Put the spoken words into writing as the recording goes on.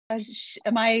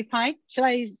am I fine?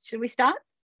 Should we start?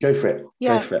 Go for it.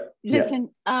 Yeah. Go for it. Listen,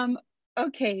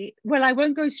 okay. Well, I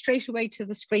won't go straight away to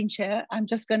the screen share. I'm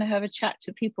just going to have a chat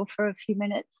to people for a few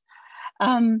minutes.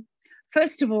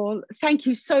 First of all, thank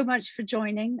you so much for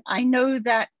joining. I know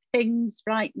that things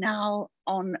right now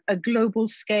on a global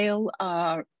scale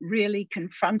are really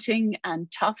confronting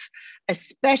and tough,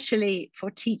 especially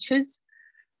for teachers.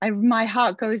 My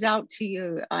heart goes out to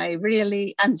you.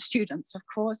 And students, of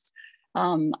course.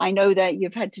 I know that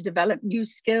you've had to develop new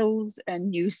skills and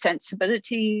new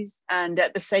sensibilities and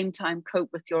at the same time cope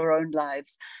with your own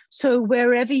lives. So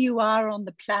wherever you are on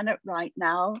the planet right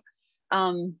now,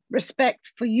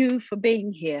 respect for you for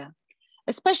being here,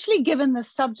 especially given the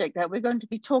subject that we're going to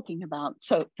be talking about.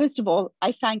 So first of all,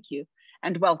 I thank you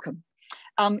and welcome.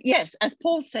 Yes, as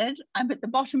Paul said, I'm at the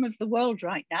bottom of the world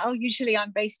right now. Usually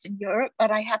I'm based in Europe, but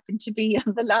I happen to be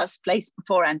in the last place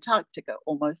before Antarctica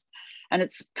almost. And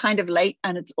it's kind of late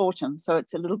and it's autumn, so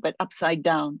it's a little bit upside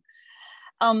down.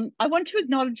 I want to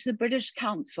acknowledge the British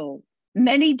Council.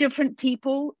 Many different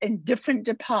people in different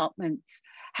departments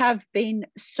have been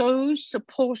so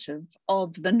supportive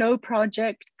of the No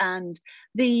Project and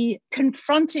the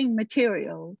confronting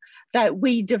material that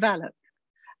we develop.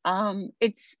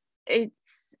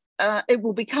 It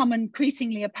will become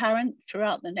increasingly apparent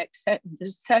throughout the next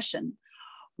session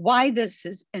why this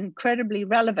is incredibly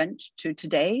relevant to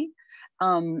today.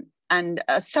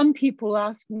 Some people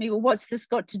ask me, well, what's this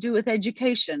got to do with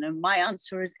education? And my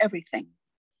answer is everything.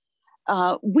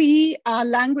 We are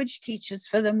language teachers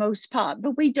for the most part,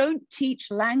 but we don't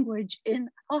teach language in,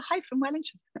 oh, hi from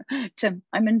Wellington, Tim,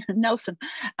 I'm in Nelson.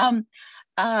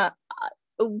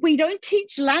 We don't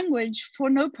teach language for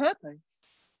no purpose.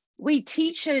 We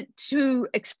teach it to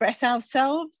express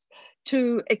ourselves,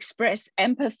 to express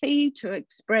empathy, to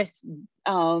express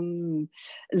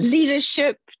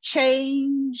leadership,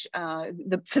 change,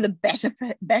 for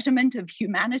the betterment of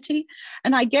humanity.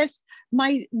 And I guess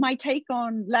my take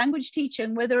on language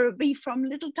teaching, whether it be from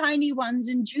little tiny ones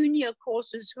in junior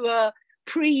courses who are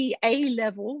pre-A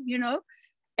level, you know,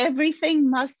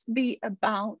 everything must be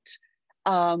about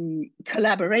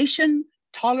collaboration,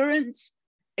 tolerance,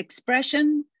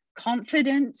 expression,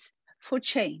 confidence for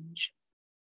change.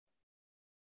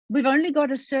 We've only got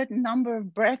a certain number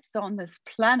of breaths on this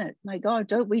planet. My God,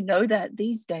 don't we know that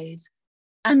these days?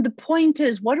 And the point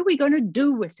is, what are we going to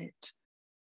do with it?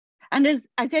 And as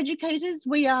educators,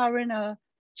 we are in a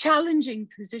challenging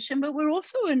position, but we're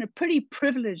also in a pretty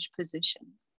privileged position.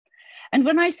 And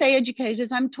when I say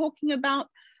educators, I'm talking about,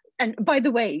 and by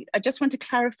the way, I just want to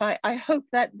clarify, I hope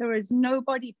that there is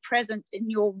nobody present in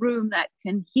your room that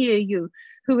can hear you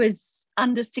who is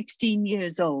under 16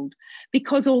 years old.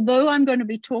 Because although I'm going to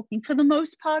be talking for the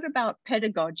most part about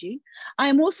pedagogy, I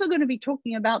am also going to be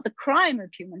talking about the crime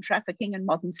of human trafficking and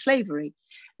modern slavery.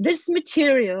 This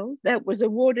material that was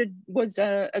awarded, was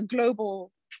a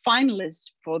global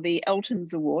finalist for the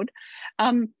Eltons Award,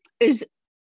 is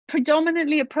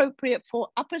predominantly appropriate for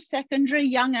upper secondary,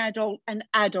 young adult, and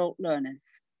adult learners.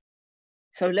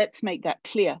 So let's make that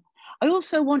clear. I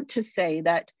also want to say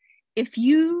that if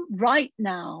you right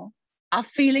now are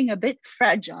feeling a bit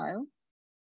fragile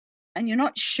and you're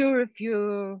not sure if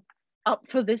you're up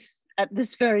for this at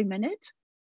this very minute,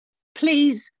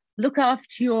 please look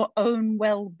after your own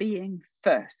well-being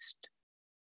first.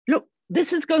 Look,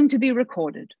 this is going to be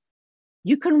recorded.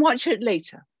 You can watch it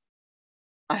later,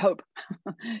 I hope.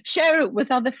 Share it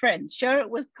with other friends, share it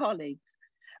with colleagues.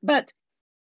 But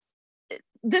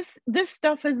this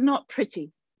stuff is not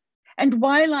pretty. And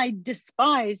while I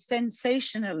despise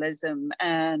sensationalism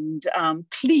and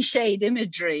cliched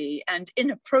imagery and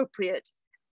inappropriate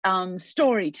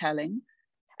storytelling,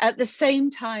 at the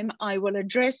same time, I will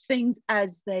address things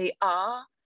as they are,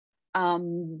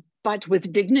 but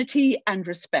with dignity and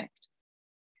respect.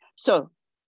 So,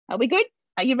 are we good?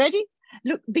 Are you ready?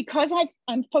 Look, because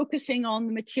I'm focusing on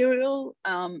the material,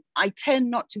 I tend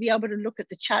not to be able to look at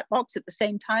the chat box at the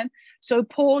same time. So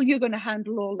Paul, you're going to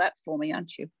handle all that for me,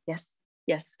 aren't you? Yes,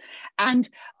 yes. And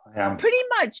pretty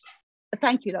much,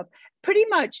 thank you, love. Pretty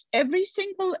much every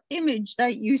single image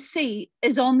that you see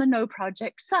is on the No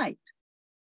Project site.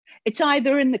 It's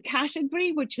either in the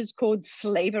category, which is called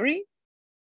slavery,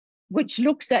 which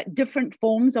looks at different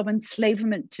forms of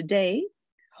enslavement today,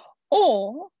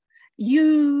 or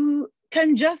you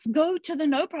can just go to the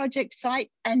No Project site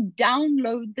and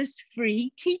download this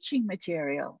free teaching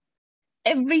material.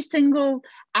 Every single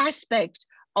aspect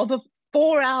of a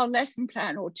 4-hour lesson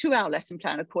plan or 2-hour lesson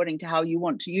plan, according to how you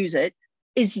want to use it,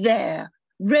 is there,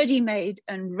 ready-made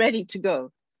and ready to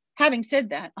go. Having said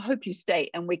that, I hope you stay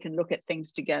and we can look at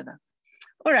things together.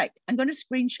 All right, I'm going to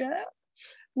screen share.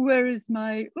 Where is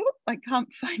my, oh, I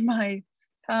can't find my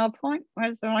PowerPoint.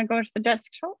 Where's when I go to the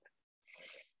desktop?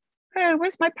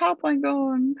 Where's my PowerPoint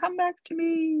gone? Come back to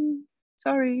me.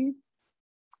 Sorry.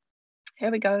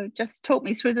 Here we go. Just talk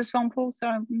me through this one, Paul, so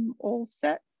I'm all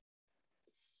set.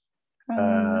 From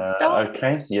the start.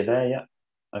 Okay, you're there, yeah.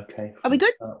 Okay. Are we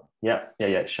good?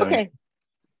 Yeah, showing. Okay.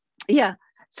 Yeah.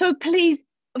 So please,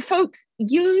 folks,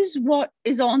 use what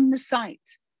is on the site.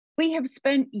 We have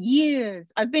spent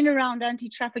years, I've been around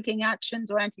anti-trafficking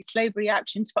actions or anti-slavery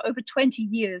actions for over 20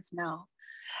 years now.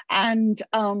 And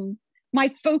my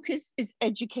focus is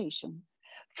education.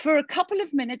 For a couple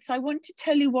of minutes, I want to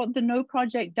tell you what the No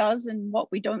Project does and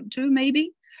what we don't do,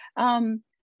 maybe.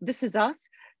 This is us.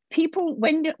 People,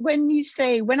 when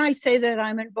I say that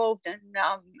I'm involved in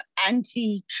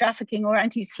anti-trafficking or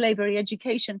anti-slavery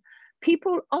education,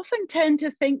 people often tend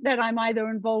to think that I'm either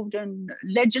involved in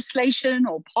legislation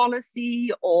or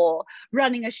policy or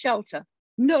running a shelter.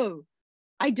 No,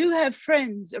 I do have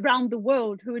friends around the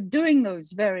world who are doing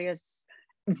those various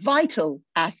vital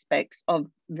aspects of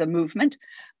the movement,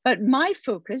 but my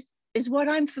focus is what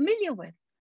I'm familiar with,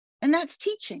 and that's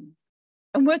teaching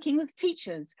and working with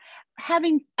teachers,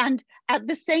 and at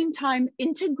the same time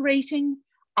integrating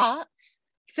arts,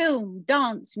 film,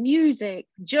 dance, music,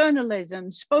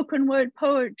 journalism, spoken word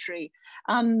poetry,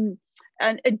 and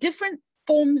different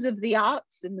forms of the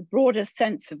arts in the broader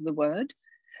sense of the word,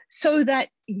 so that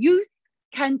youth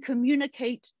can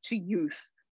communicate to youth.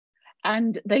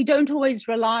 And they don't always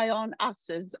rely on us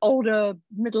as older,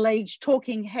 middle-aged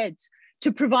talking heads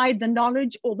to provide the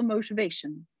knowledge or the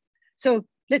motivation. So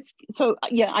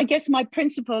I guess my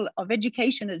principle of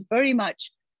education is very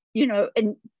much,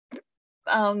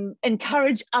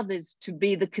 encourage others to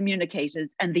be the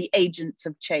communicators and the agents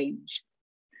of change.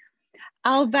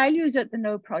 Our values at the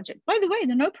No Project. By the way,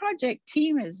 the No Project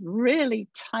team is really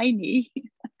tiny.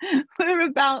 We're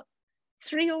about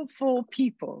 3 or 4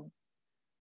 people,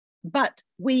 but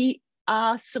we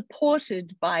are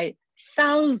supported by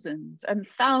thousands and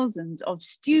thousands of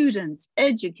students,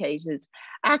 educators,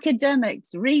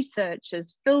 academics,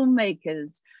 researchers,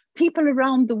 filmmakers, people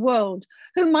around the world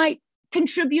who might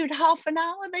contribute half an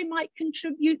hour, they might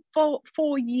contribute for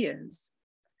 4 years.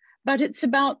 But it's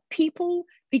about people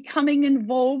becoming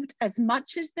involved as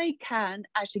much as they can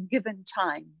at a given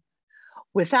time.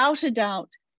 Without a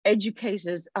doubt,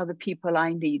 educators are the people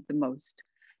I need the most.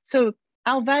 So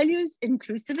our values: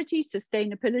 inclusivity,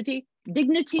 sustainability,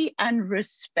 dignity, and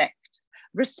respect.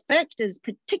 Respect is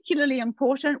particularly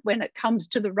important when it comes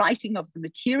to the writing of the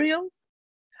material.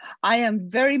 I am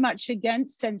very much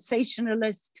against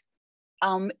sensationalist,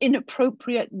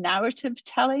 inappropriate narrative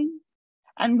telling,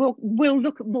 and we'll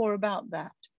look more about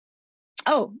that.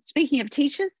 Oh, speaking of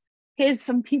teachers, here's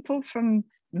some people from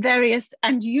various,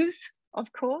 and youth,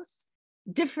 of course,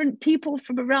 different people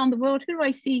from around the world. Who do I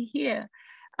see here?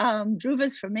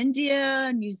 Dhruva's from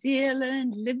India, New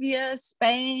Zealand, Libya,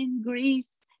 Spain,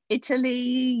 Greece,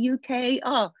 Italy,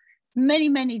 UK. Many,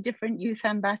 many different youth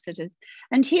ambassadors.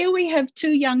 And here we have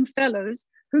 2 young fellows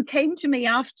who came to me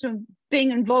after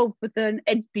being involved with the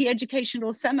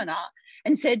educational seminar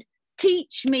and said,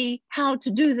 teach me how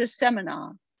to do this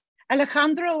seminar.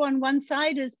 Alejandro on one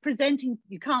side is presenting,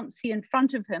 you can't see in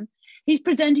front of him, he's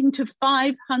presenting to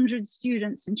 500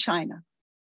 students in China.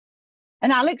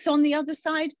 And Alex on the other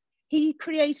side, he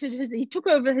took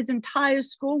over his entire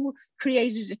school,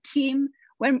 created a team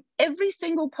when every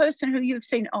single person who you've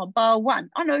seen, bar one,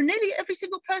 nearly every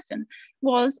single person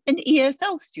was an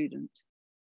ESL student.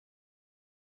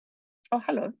 Oh,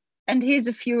 hello. And here's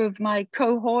a few of my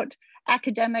cohort,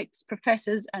 academics,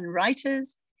 professors, and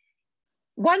writers.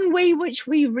 One way which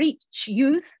we reach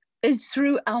youth is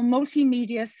through our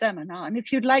multimedia seminar. And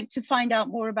if you'd like to find out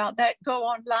more about that, go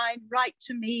online, write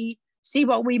to me, see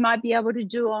what we might be able to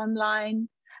do online.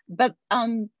 But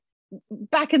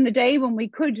back in the day when we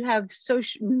could have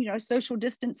social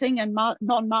distancing and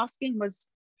non-masking was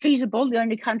feasible, the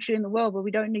only country in the world where we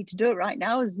don't need to do it right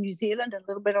now is New Zealand and a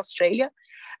little bit Australia.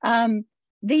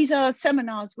 These are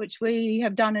seminars which we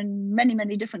have done in many,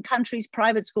 many different countries,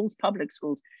 private schools, public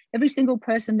schools. Every single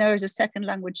person there is a second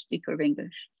language speaker of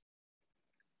English.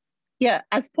 Yeah,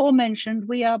 as Paul mentioned,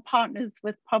 we are partners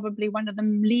with probably one of the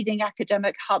leading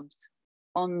academic hubs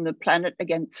on the planet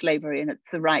against slavery, and it's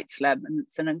the Rights Lab, and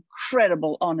it's an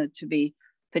incredible honor to be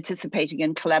participating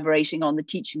and collaborating on the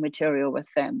teaching material with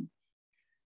them.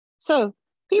 So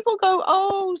people go,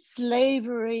 oh,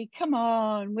 slavery, come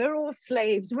on, we're all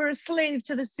slaves. We're a slave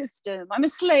to the system. I'm a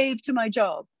slave to my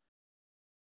job.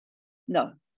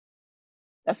 No,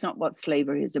 that's not what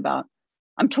slavery is about.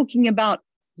 I'm talking about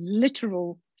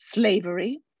literal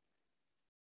slavery,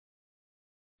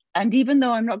 And even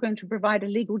though I'm not going to provide a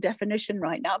legal definition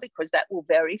right now, because that will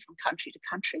vary from country to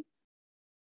country,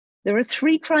 there are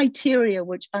 3 criteria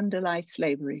which underlie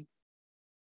slavery.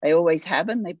 They always have,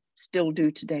 and they still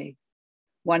do today.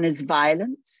 One is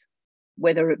violence,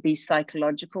 whether it be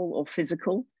psychological or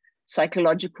physical.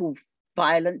 Psychological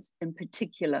violence, in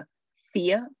particular,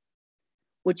 fear,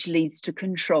 which leads to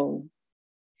control.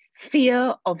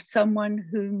 Fear of someone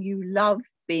whom you love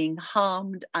being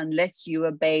harmed unless you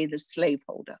obey the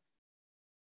slaveholder.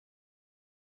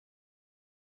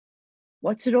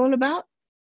 What's it all about?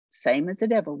 Same as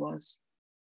it ever was,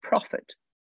 profit.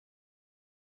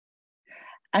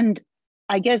 And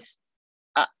I guess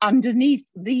underneath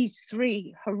these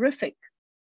 3 horrific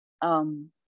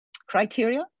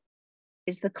criteria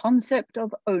is the concept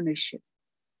of ownership,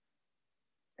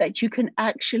 that you can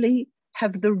actually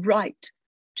have the right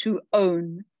to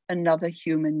own another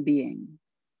human being,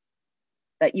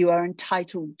 that you are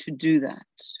entitled to do that,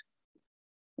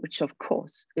 which of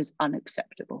course is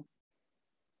unacceptable.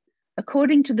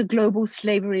 According to the Global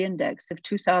Slavery Index of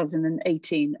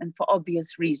 2018, and for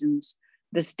obvious reasons,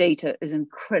 this data is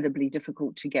incredibly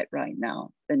difficult to get right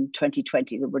now. In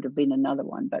 2020, there would have been another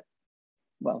one, but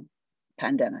well,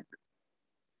 pandemic.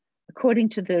 According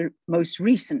to the most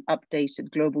recent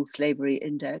updated Global Slavery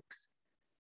Index,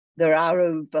 there are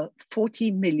over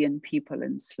 40 million people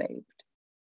enslaved.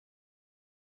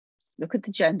 Look at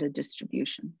the gender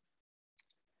distribution.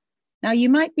 Now, you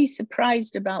might be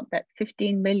surprised about that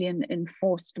 15 million in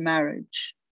forced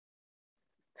marriage.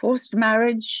 Forced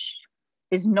marriage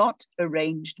is not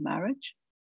arranged marriage.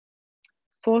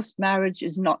 Forced marriage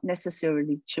is not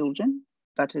necessarily children,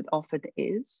 but it often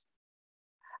is.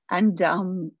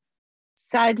 And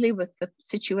sadly, with the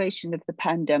situation of the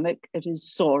pandemic, it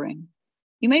is soaring.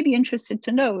 You may be interested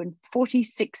to know in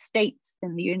 46 states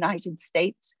in the United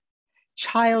States,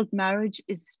 child marriage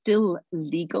is still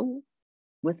legal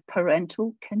with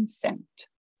parental consent.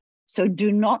 So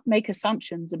do not make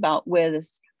assumptions about where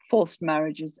this forced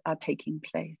marriages are taking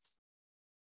place.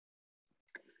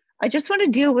 I just want to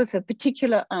deal with a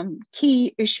particular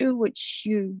key issue, which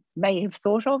you may have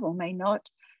thought of or may not.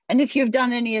 And if you've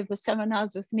done any of the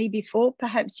seminars with me before,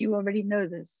 perhaps you already know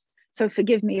this. So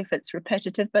forgive me if it's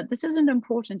repetitive, but this is an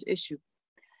important issue.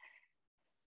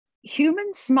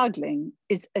 Human smuggling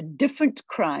is a different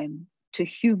crime to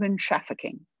human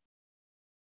trafficking.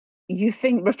 You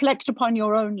think, reflect upon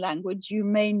your own language, you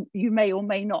may or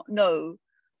may not know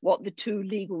what the 2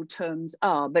 legal terms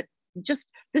are, but just,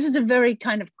 this is a very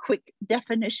kind of quick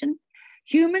definition.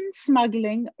 Human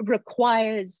smuggling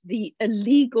requires the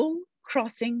illegal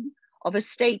crossing of a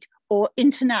state or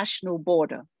international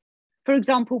border. For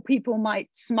example, people might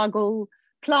smuggle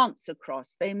plants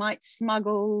across, they might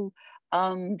smuggle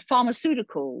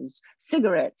pharmaceuticals,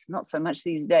 cigarettes, not so much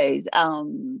these days.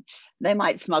 They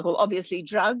might smuggle, obviously,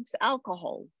 drugs,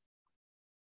 alcohol,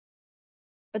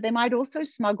 but they might also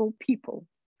smuggle people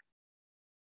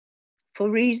for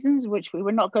reasons which we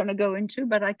were not going to go into,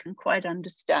 but I can quite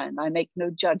understand. I make no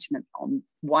judgment on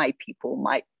why people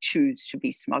might choose to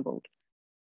be smuggled.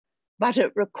 But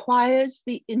it requires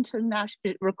the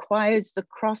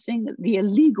crossing, the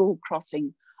illegal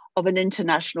crossing of an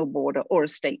international border or a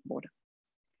state border.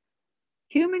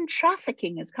 Human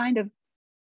trafficking is kind of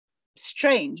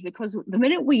strange because the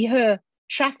minute we hear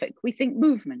traffic, we think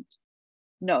movement.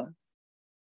 No.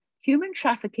 Human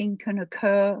trafficking can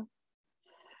occur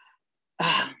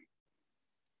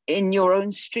in your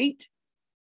own street.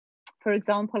 For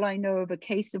example, I know of a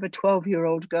case of a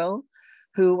 12-year-old girl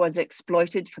who was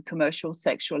exploited for commercial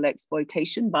sexual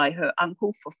exploitation by her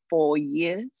uncle for 4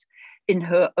 years, in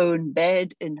her own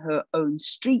bed, in her own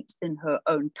street, in her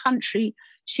own country.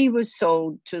 She was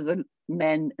sold to the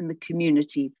men in the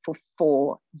community for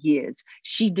 4 years.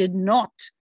 She did not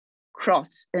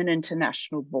cross an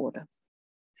international border.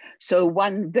 So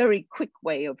one very quick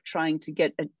way of trying to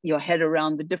get your head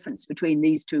around the difference between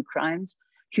these 2 crimes,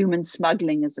 human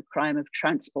smuggling is a crime of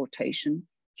transportation,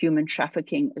 human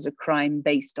trafficking is a crime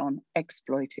based on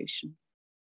exploitation.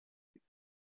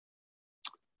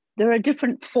 There are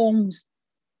different forms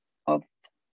of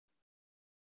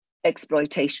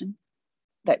exploitation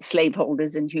that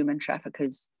slaveholders and human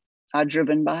traffickers are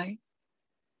driven by.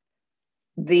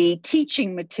 The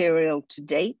teaching material to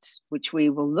date, which we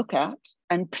will look at,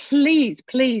 and please,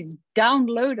 please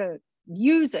download it,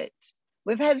 use it.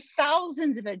 We've had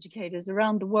thousands of educators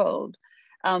around the world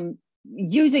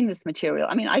using this material.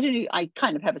 I mean, I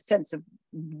kind of have a sense of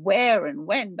where and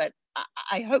when, but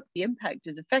I hope the impact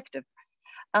is effective.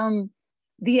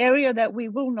 The area that we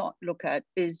will not look at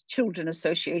is children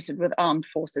associated with armed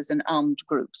forces and armed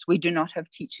groups. We do not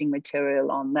have teaching material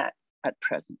on that at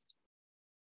present.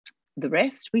 The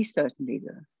rest we certainly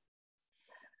do.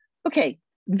 Okay,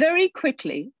 very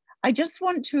quickly, I just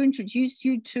want to introduce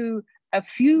you to a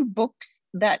few books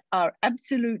that are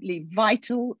absolutely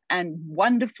vital and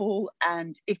wonderful.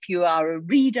 And if you are a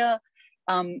reader,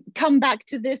 come back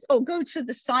to this or go to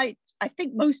the site. I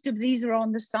think most of these are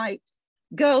on the site.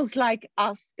 Girls Like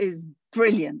Us is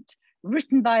brilliant,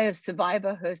 written by a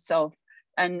survivor herself.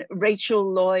 And Rachel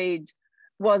Lloyd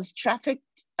was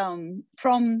trafficked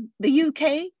from the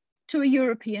UK to a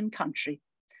European country.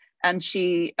 And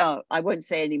she, I won't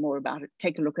say any more about it.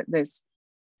 Take a look at this.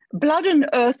 Blood and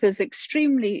Earth is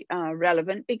extremely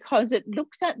relevant because it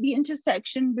looks at the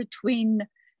intersection between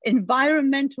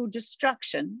environmental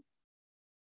destruction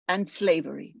and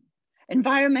slavery.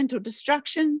 Environmental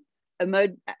destruction,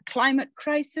 climate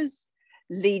crisis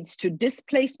leads to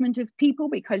displacement of people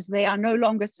because they are no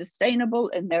longer sustainable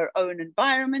in their own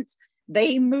environments.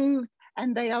 They move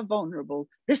and they are vulnerable.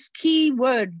 This key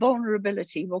word,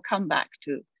 vulnerability, we'll come back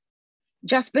to.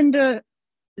 Jasvinder's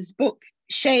book,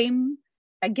 Shame,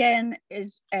 again,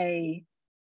 is a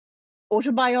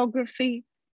autobiography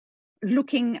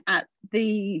looking at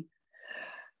the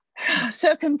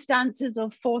circumstances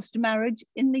of forced marriage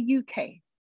in the UK.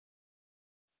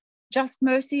 Just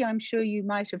Mercy, I'm sure you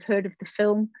might have heard of the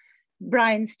film.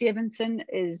 Brian Stevenson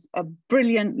is a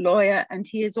brilliant lawyer, and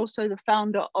he is also the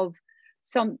founder of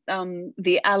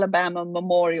the Alabama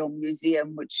Memorial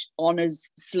Museum, which honors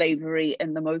slavery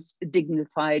in the most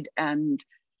dignified and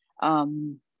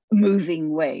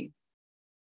moving way.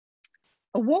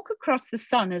 A Walk Across the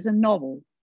Sun is a novel.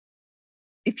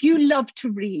 If you love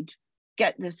to read,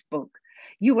 get this book.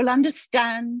 You will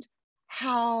understand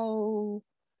how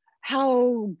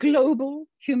global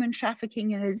human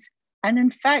trafficking is, and in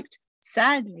fact,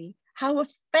 sadly, how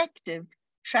effective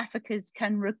traffickers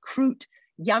can recruit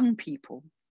young people.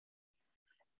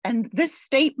 And this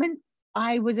statement,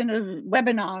 I was in a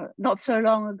webinar not so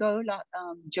long ago,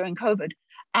 during COVID,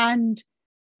 and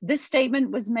this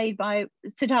statement was made by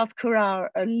Siddharth Kurar,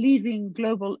 a leading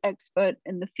global expert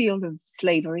in the field of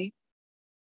slavery.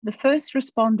 The first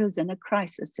responders in a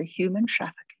crisis are human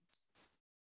traffickers.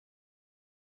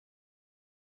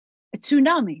 A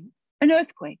tsunami, an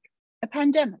earthquake, a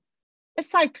pandemic, a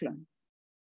cyclone.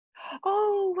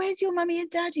 Oh, where's your mummy and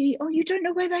daddy? Oh, you don't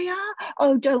know where they are?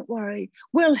 Oh, don't worry,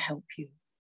 we'll help you.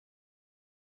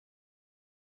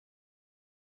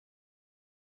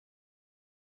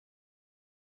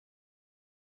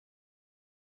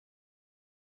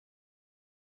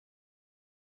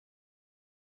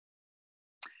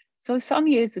 So some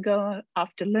years ago,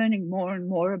 after learning more and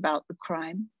more about the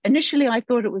crime, initially I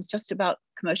thought it was just about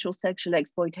commercial sexual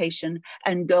exploitation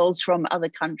and girls from other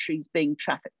countries being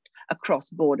trafficked across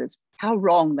borders. How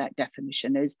wrong that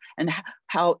definition is, and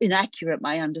how inaccurate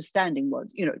my understanding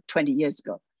was, 20 years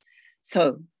ago.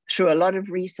 So through a lot of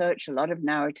research, a lot of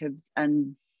narratives,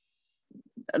 and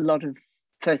a lot of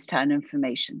firsthand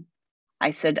information, I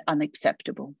said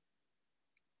unacceptable.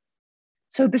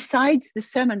 So besides the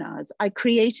seminars, I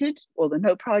created, or the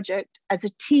No Project, as a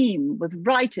team with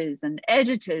writers and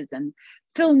editors and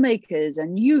filmmakers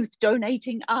and youth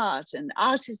donating art and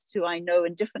artists who I know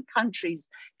in different countries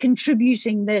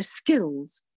contributing their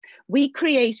skills. We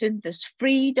created this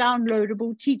free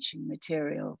downloadable teaching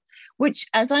material, which,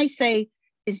 as I say,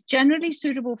 is generally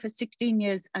suitable for 16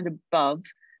 years and above,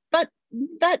 but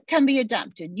that can be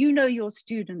adapted. You know your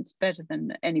students better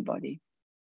than anybody.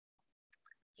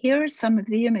 Here are some of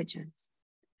the images.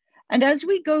 And as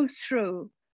we go through,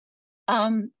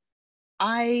 I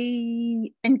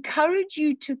encourage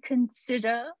you to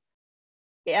consider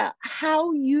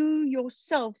how you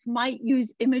yourself might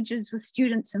use images with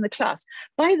students in the class.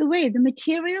 By the way, the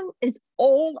material is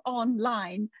all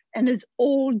online and is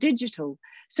all digital.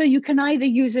 So you can either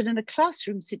use it in a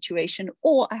classroom situation,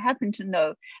 or I happen to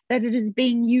know that it is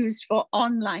being used for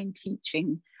online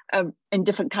teaching in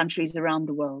different countries around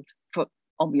the world. For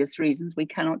obvious reasons, we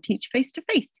cannot teach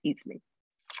face-to-face easily.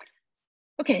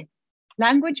 Okay,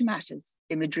 language matters,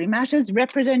 imagery matters,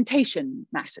 representation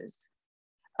matters.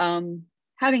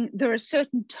 There are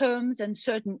certain terms and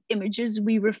certain images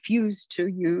we refuse to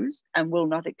use and will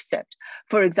not accept.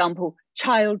 For example,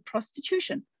 child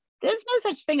prostitution. There's no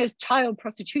such thing as child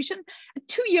prostitution. A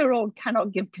 2-year-old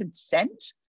cannot give consent.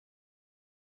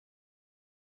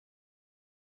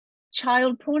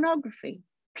 Child pornography.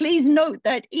 Please note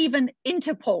that even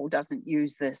Interpol doesn't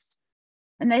use this.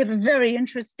 And they have a very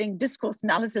interesting discourse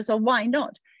analysis of why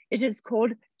not. It is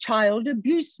called child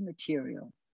abuse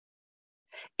material.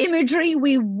 Imagery,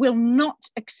 we will not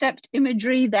accept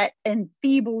imagery that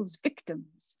enfeebles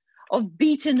victims, of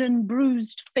beaten and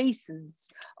bruised faces,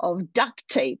 of duct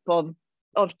tape, of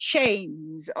of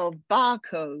chains, of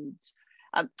barcodes.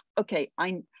 Okay,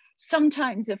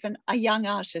 sometimes if a young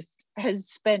artist has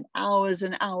spent hours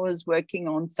and hours working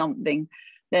on something,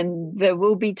 then there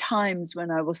will be times when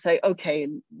I will say, okay,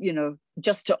 you know,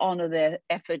 just to honor their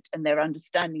effort and their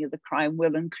understanding of the crime,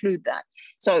 we'll include that.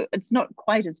 So it's not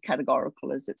quite as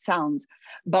categorical as it sounds.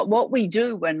 But what we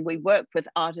do when we work with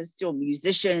artists or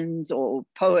musicians or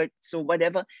poets or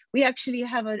whatever, we actually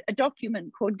have a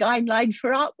document called Guideline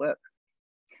for Artwork,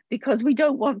 because we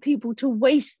don't want people to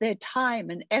waste their time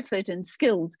and effort and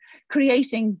skills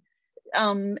creating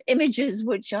images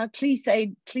which are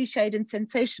cliched and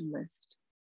sensationalist.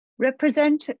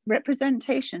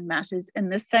 Representation matters in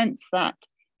the sense that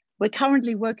we're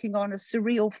currently working on a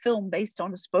surreal film based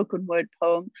on a spoken word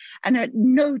poem, and at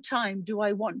no time do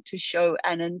I want to show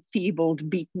an enfeebled,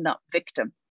 beaten up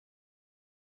victim.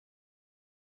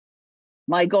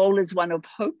 My goal is one of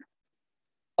hope,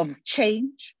 of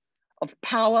change, of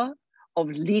power, of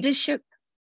leadership.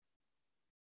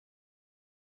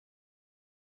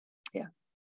 Yeah.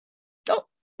 Oh,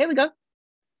 here we go.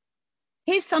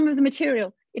 Here's some of the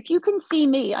material. If you can see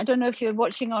me, I don't know if you're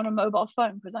watching on a mobile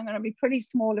phone, because I'm going to be pretty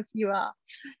small if you are.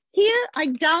 Here, I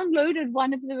downloaded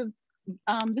one of the,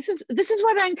 this is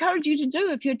what I encourage you to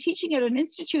do if you're teaching at an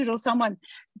institute or someone.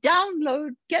 Download,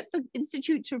 get the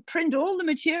institute to print all the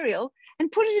material and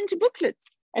put it into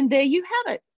booklets. And there you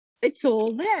have it. It's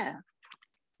all there.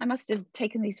 I must have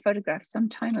taken these photographs some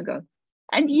time ago.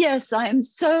 And yes, I am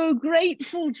so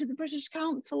grateful to the British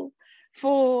Council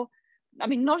for, I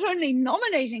mean, not only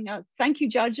nominating us, thank you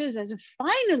judges, as a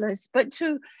finalist, but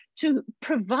to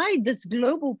provide this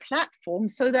global platform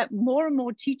so that more and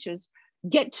more teachers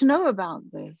get to know about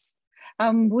this.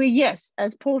 Yes,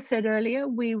 as Paul said earlier,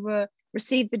 we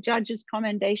received the judges'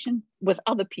 commendation with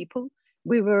other people.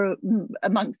 We were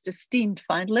amongst esteemed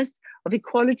finalists of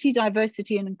equality,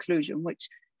 diversity, and inclusion, which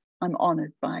I'm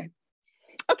honored by.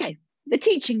 Okay, the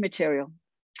teaching material.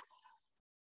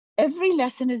 Every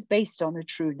lesson is based on a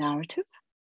true narrative.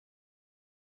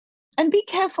 And be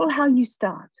careful how you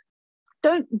start.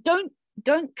 Don't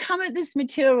come at this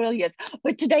material, yes,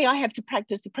 but today I have to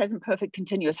practice the present perfect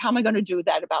continuous. How am I going to do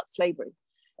that about slavery?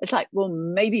 It's like, well,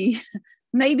 maybe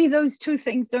those two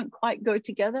things don't quite go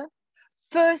together.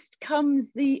 First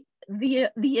comes the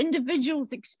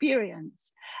individual's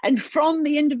experience. And from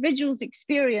the individual's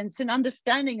experience and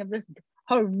understanding of this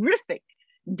horrific,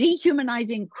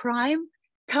 dehumanizing crime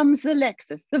comes the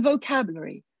lexis, the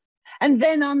vocabulary, and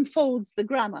then unfolds the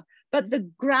grammar. But the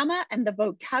grammar and the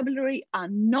vocabulary are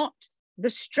not the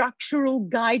structural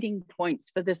guiding points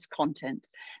for this content.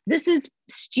 This is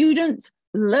students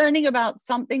learning about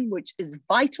something which is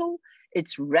vital,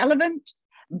 it's relevant,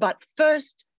 but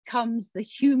first comes the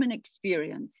human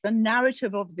experience, the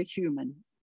narrative of the human.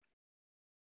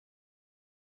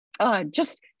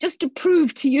 Just to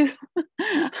prove to you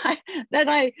that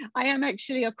I am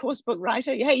actually a course book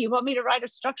writer. Hey, you want me to write a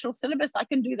structural syllabus? I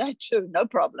can do that too, no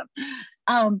problem.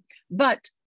 But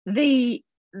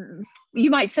you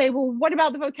might say, well, what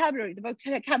about the vocabulary? The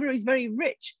vocabulary is very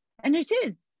rich, and it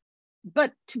is.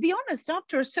 But to be honest,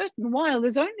 after a certain while,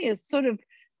 there's only a sort of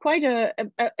quite a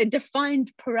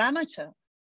defined parameter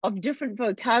of different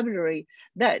vocabulary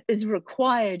that is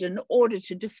required in order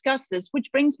to discuss this,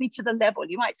 which brings me to the level.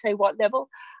 You might say, what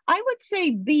level? I would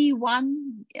say B1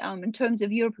 in terms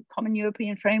of Common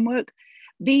European Framework.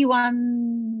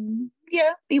 B1,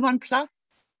 yeah, B1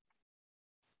 plus.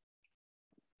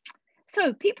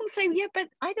 So people say, yeah, but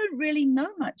I don't really know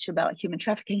much about human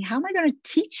trafficking. How am I going to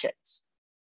teach it?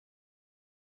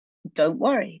 Don't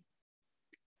worry.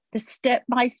 The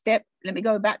step-by-step, let me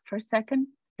go back for a second.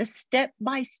 The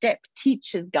step-by-step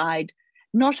teacher's guide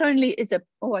not only is I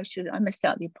missed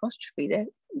out the apostrophe there.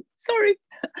 Sorry.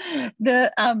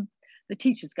 The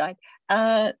teacher's guide.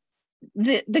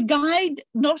 The guide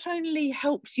not only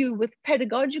helps you with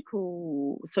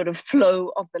pedagogical sort of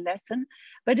flow of the lesson,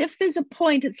 but if there's a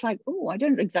point, it's like, oh, I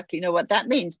don't exactly know what that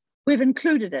means. We've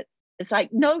included it. It's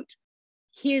like, note,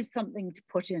 here's something to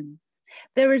put in.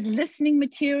 There is listening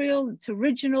material, it's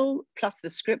original, plus the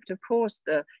script, of course,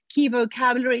 the key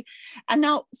vocabulary. And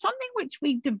now something which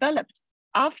we developed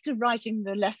after writing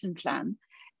the lesson plan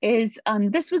is,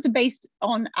 this was based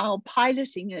on our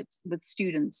piloting it with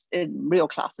students in real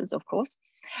classes, of course.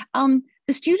 The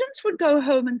students would go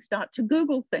home and start to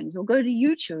Google things or go to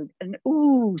YouTube, and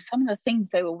some of the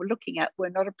things they were looking at were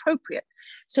not appropriate.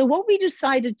 So what we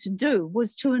decided to do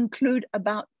was to include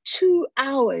about 2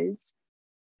 hours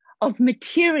of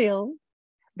material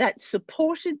that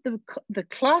supported the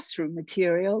classroom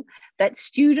material that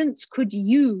students could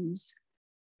use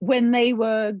when they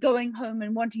were going home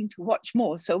and wanting to watch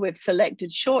more. So we've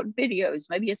selected short videos,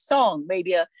 maybe a song,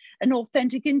 maybe an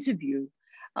authentic interview.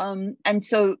 And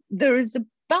so there is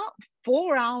about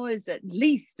 4 hours at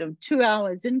least of 2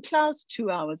 hours in class, 2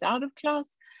 hours out of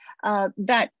class,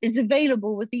 that is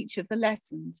available with each of the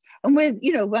lessons. And we're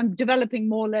developing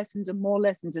more lessons and more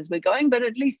lessons as we're going, but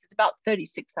at least it's about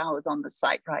 36 hours on the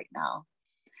site right now.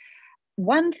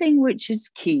 One thing which is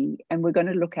key, and we're going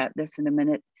to look at this in a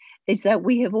minute, is that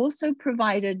we have also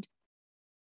provided,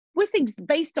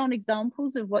 based on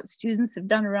examples of what students have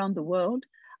done around the world,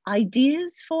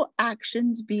 ideas for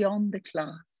actions beyond the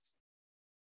class.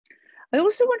 I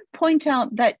also want to point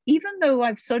out that even though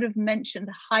I've sort of mentioned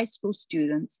high school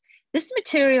students, this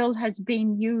material has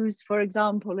been used, for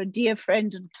example, a dear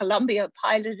friend in Colombia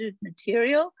piloted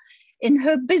material in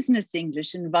her business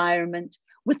English environment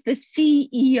with the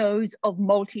CEOs of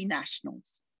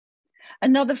multinationals.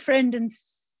 Another friend in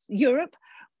Europe,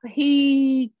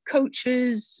 he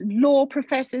coaches law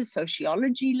professors,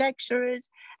 sociology lecturers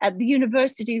at the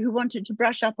university who wanted to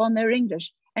brush up on their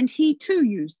English. And he too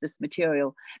used this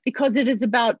material because it is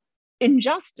about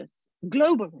injustice,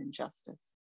 global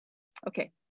injustice.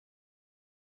 Okay.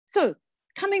 So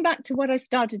coming back to what I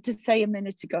started to say a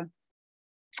minute ago,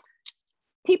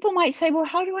 people might say, well,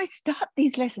 how do I start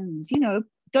these lessons?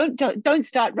 Don't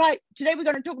start, right, today we're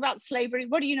going to talk about slavery.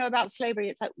 What do you know about slavery?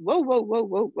 It's like, whoa, whoa, whoa,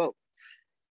 whoa, whoa.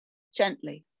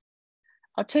 Gently.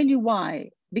 I'll tell you why.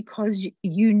 Because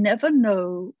you never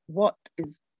know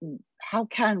how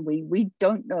can we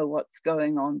don't know what's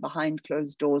going on behind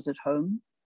closed doors at home.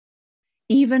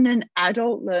 Even in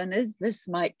adult learners, this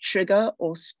might trigger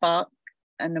or spark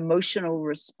an emotional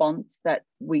response that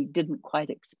we didn't quite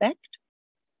expect.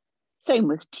 Same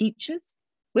with teachers.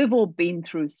 We've all been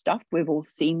through stuff. We've all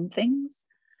seen things.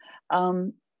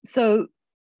 So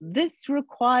this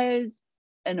requires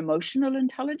an emotional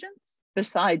intelligence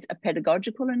besides a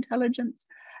pedagogical intelligence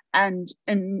and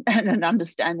an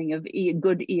understanding of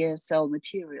good ESL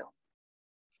material.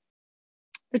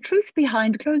 The truth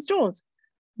behind closed doors.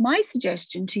 My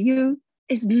suggestion to you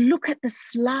is look at the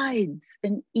slides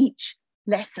in each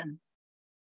lesson.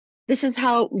 This is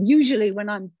how usually when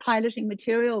I'm piloting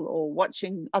material or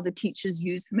watching other teachers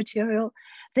use the material,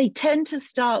 they tend to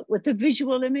start with a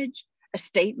visual image, a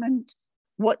statement.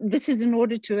 This is in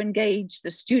order to engage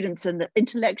the students in the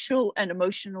intellectual and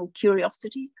emotional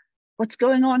curiosity. What's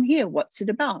going on here? What's it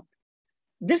about?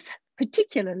 This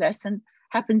particular lesson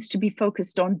happens to be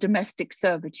focused on domestic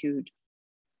servitude,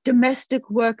 domestic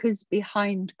workers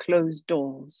behind closed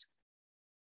doors.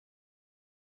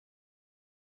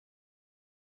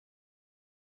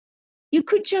 You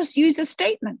could just use a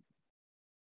statement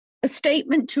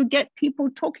to get people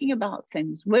talking about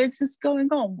things. Where's this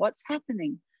going on? What's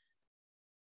happening?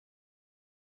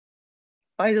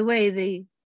 By the way, the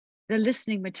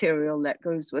listening material that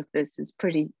goes with this is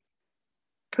pretty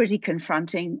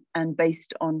confronting and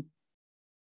based on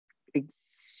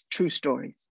true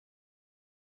stories.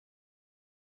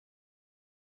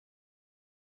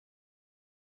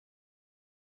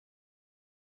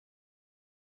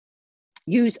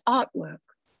 Use artwork.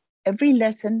 Every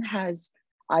lesson has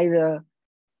either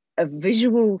a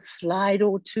visual slide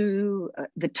or two.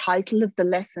 The title of the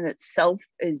lesson itself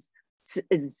is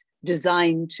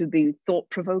designed to be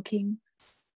thought-provoking.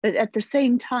 But at the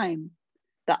same time,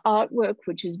 the artwork,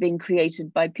 which is being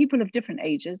created by people of different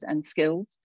ages and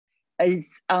skills,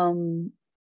 is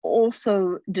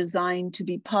also designed to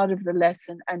be part of the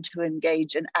lesson and to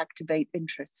engage and activate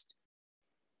interest.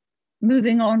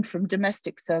 Moving on from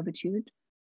domestic servitude,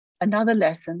 another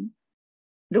lesson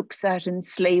looks at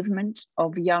enslavement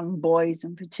of young boys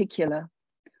in particular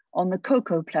on the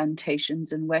cocoa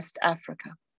plantations in West Africa.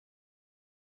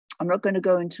 I'm not going to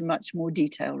go into much more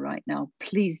detail right now.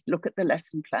 Please look at the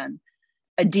lesson plan.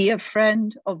 A dear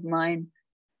friend of mine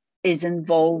is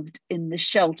involved in the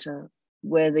shelter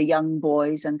where the young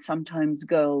boys and sometimes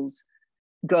girls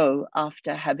go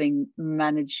after having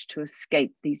managed to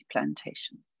escape these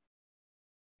plantations.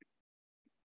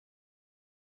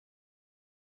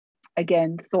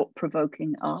 Again,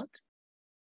 thought-provoking art.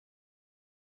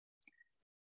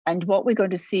 And what we're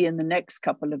going to see in the next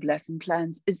couple of lesson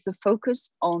plans is the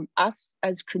focus on us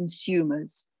as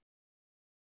consumers.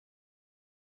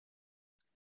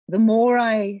 The more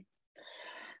I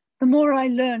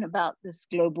learn about this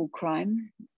global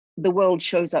crime, the world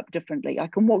shows up differently. I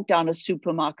can walk down a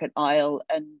supermarket aisle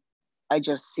and I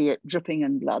just see it dripping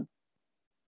in blood.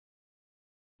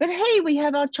 But hey, we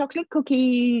have our chocolate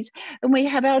cookies and we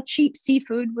have our cheap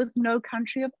seafood with no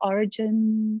country of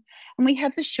origin. And we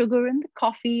have the sugar and the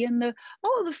coffee and the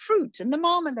fruit and the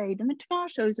marmalade and the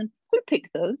tomatoes. And who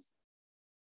picked those?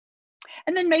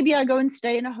 And then maybe I go and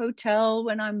stay in a hotel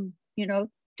when I'm, you know,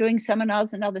 doing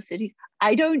seminars in other cities.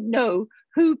 I don't know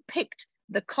who picked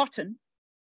the cotton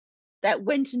that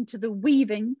went into the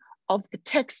weaving of the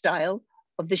textile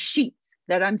of the sheets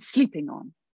that I'm sleeping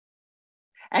on.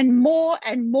 And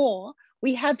more,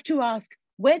 we have to ask,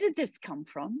 where did this come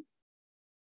from?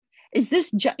 Is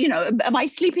this, you know, am I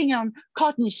sleeping on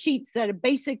cotton sheets that are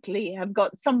basically have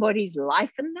got somebody's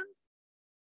life in them?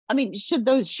 I mean, should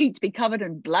those sheets be covered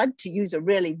in blood, to use a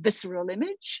really visceral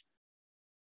image?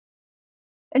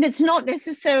 And it's not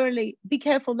necessarily, be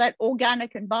careful that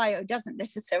organic and bio doesn't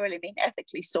necessarily mean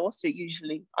ethically sourced, or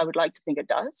usually I would like to think it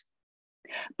does.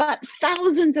 But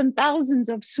thousands and thousands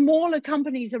of smaller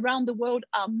companies around the world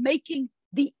are making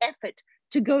the effort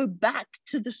to go back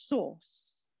to the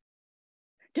source,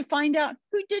 to find out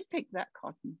who did pick that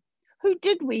cotton, who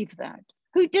did weave that,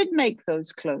 who did make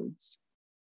those clothes.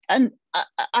 And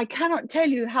I cannot tell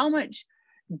you how much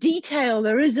detail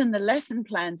there is in the lesson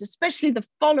plans, especially the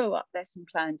follow-up lesson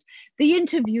plans, the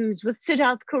interviews with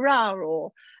Siddharth Kaur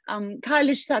or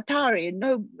Kailash Satyari,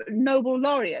 Nobel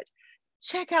laureate.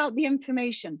 Check out the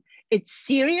information. It's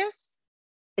serious.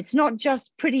 It's not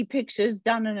just pretty pictures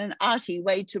done in an arty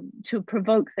way to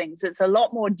provoke things. It's a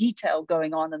lot more detail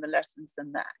going on in the lessons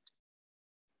than that.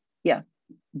 Yeah,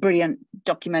 brilliant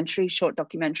documentary, short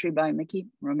documentary by Mickey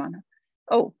Romano.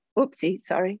 Oh, whoopsie,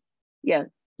 sorry. Yeah,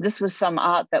 this was some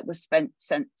art that was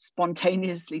sent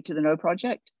spontaneously to the No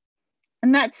Project.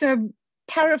 And that's a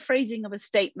paraphrasing of a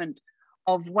statement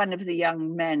of one of the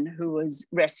young men who was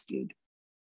rescued.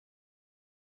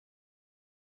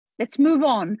 Let's move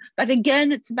on. But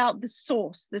again, it's about the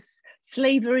source, this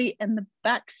slavery and the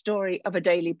backstory of a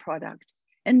daily product.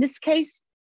 In this case,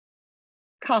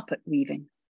 carpet weaving.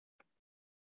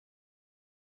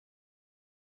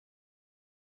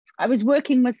 I was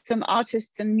working with some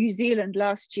artists in New Zealand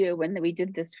last year when we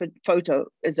did this photo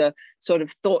as a sort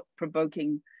of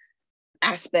thought-provoking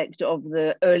aspect of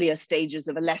the earlier stages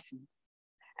of a lesson.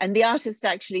 And the artist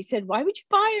actually said, why would you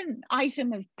buy an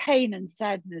item of pain and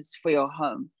sadness for your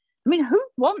home? I mean, who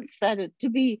wants that to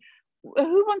be,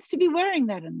 who wants to be wearing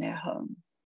that in their home?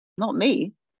 Not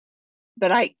me,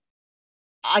 but I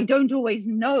don't always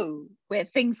know where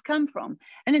things come from.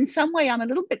 And in some way, I'm a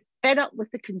little bit fed up with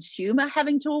the consumer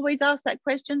having to always ask that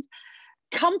questions.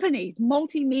 Companies,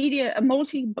 multimedia,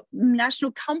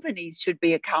 multinational companies should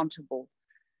be accountable.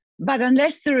 But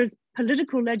unless there is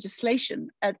political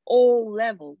legislation at all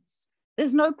levels,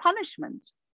 there's no punishment.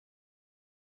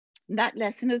 That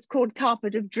lesson is called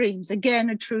Carpet of Dreams. Again,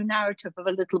 a true narrative of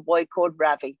a little boy called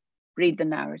Ravi. Read the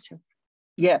narrative.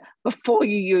 Yeah, before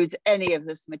you use any of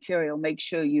this material, make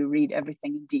sure you read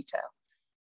everything in detail.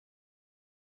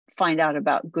 Find out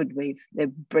about Goodweave. They're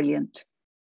brilliant.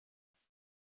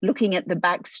 Looking at the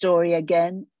backstory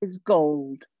again is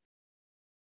gold.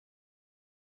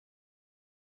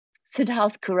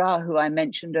 Siddharth Kaur, who I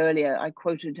mentioned earlier, I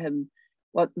quoted him,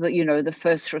 the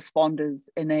first responders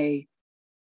in a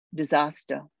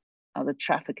disaster are the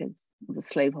traffickers, the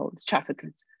slaveholders,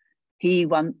 traffickers.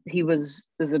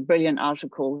 There's a brilliant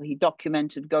article, he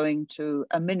documented going to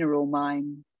a mineral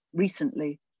mine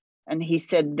recently, and he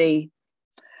said the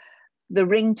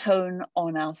ringtone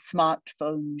on our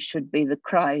smartphone should be the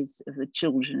cries of the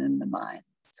children in the mines.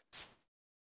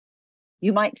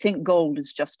 You might think gold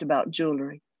is just about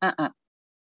jewelry.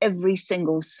 Every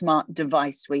single smart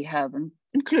device we have, and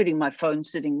including my phone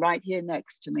sitting right here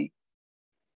next to me,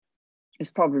 is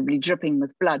probably dripping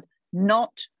with blood,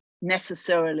 not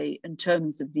necessarily in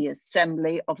terms of the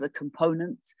assembly of the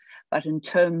components, but in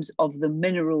terms of the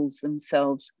minerals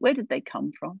themselves. Where did they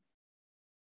come from?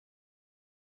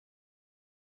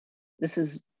 This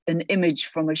is an image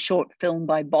from a short film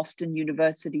by Boston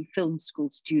University film school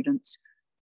students.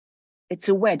 It's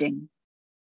a wedding.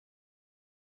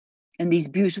 And these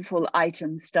beautiful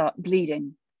items start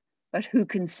bleeding. But who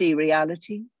can see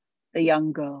reality? The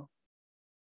young girl.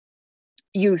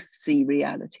 Youth see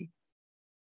reality.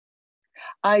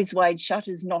 Eyes Wide Shut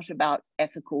is not about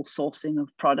ethical sourcing of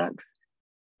products.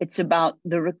 It's about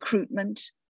the recruitment,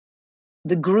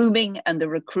 the grooming and the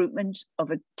recruitment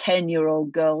of a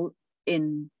 10-year-old girl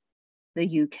in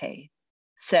the UK.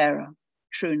 Sarah,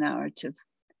 true narrative.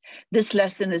 This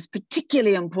lesson is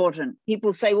particularly important.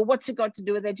 People say, well, what's it got to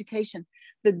do with education?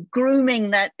 The grooming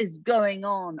that is going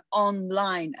on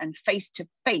online and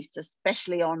face-to-face,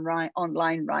 especially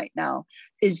online right now,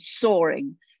 is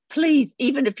soaring. Please,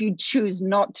 even if you choose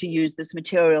not to use this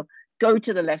material, go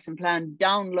to the lesson plan,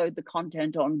 download the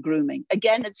content on grooming.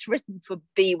 Again, it's written for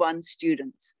B1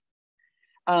 students,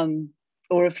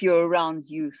 or if you're around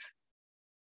youth.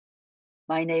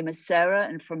 My name is Sarah,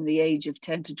 and from the age of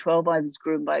 10 to 12, I was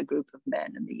groomed by a group of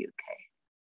men in the UK.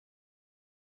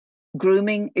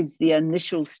 Grooming is the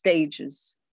initial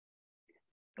stages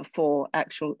before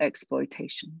actual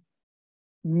exploitation.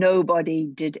 Nobody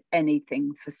did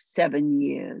anything for 7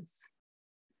 years.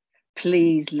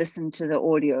 Please listen to the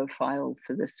audio file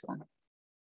for this one.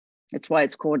 That's why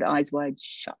it's called Eyes Wide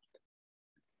Shut.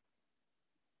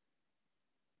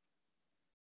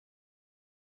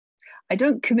 I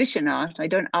don't commission art. I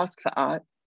don't ask for art.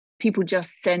 People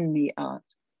just send me art.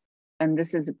 And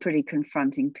this is a pretty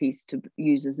confronting piece to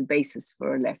use as a basis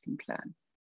for a lesson plan.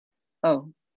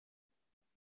 Oh,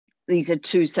 these are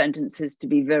 2 sentences to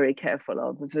be very careful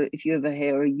of. If you ever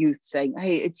hear a youth saying,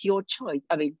 hey, it's your choice.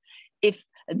 I mean,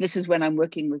 and this is when I'm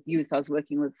working with youth. I was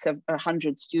working with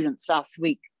 100 students last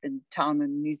week in town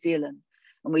in New Zealand.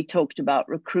 And we talked about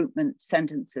recruitment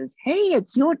sentences. Hey,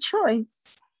 it's your choice.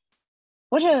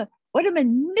 What a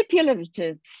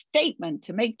manipulative statement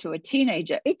to make to a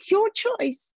teenager. It's your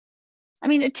choice. I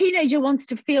mean, a teenager wants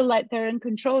to feel like they're in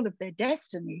control of their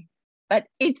destiny, but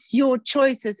it's your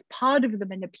choice as part of the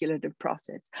manipulative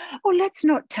process. Oh, let's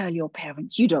not tell your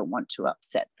parents you don't want to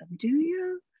upset them, do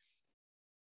you?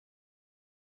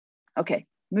 Okay,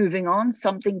 moving on.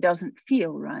 Something doesn't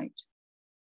feel right.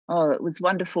 Oh, it was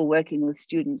wonderful working with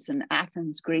students in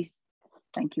Athens, Greece.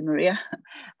 Thank you, Maria.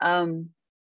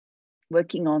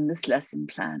 Working on this lesson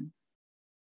plan.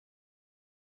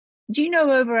 Do you know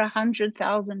over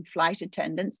 100,000 flight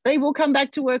attendants, they will come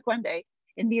back to work one day,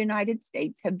 in the United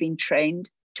States have been trained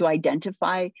to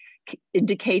identify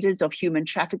indicators of human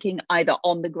trafficking, either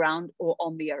on the ground or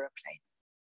on the airplane.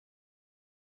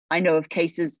 I know of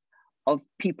cases of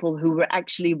people who were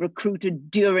actually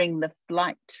recruited during the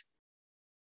flight.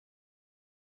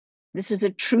 This is a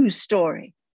true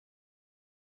story.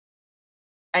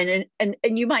 And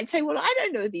you might say, well, I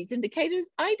don't know these indicators.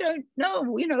 I don't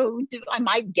know, I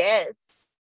might guess.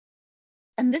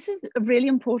 And this is a really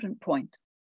important point.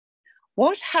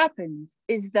 What happens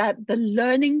is that the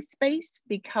learning space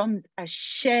becomes a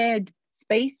shared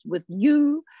space with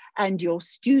you and your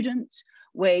students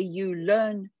where you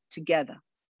learn together.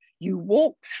 You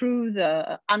walk through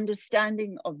the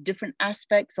understanding of different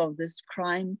aspects of this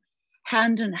crime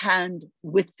hand in hand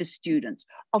with the students.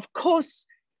 Of course,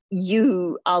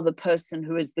 you are the person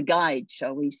who is the guide,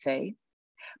 shall we say.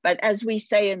 But as we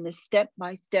say in the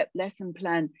step-by-step lesson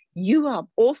plan, you are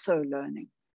also learning.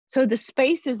 So the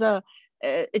space is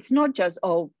it's not just,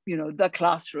 the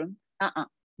classroom.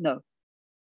 No,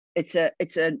 it's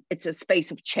a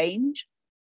space of change,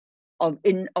 of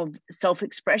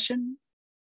self-expression,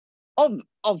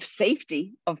 of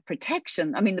safety, of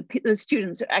protection. I mean, the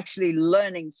students are actually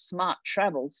learning smart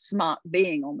travel, smart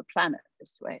being on the planet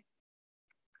this way.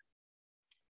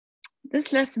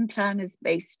 This lesson plan is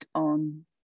based on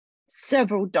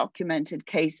several documented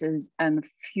cases and a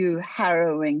few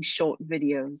harrowing short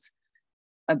videos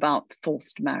about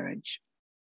forced marriage.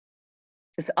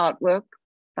 This artwork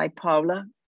by Paula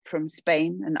from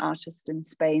Spain, an artist in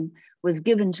Spain, was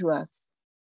given to us.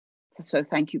 So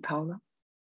thank you, Paula.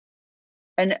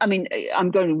 And I mean,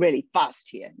 I'm going really fast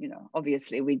here.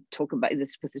 Obviously we talk about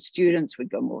this with the students, we'd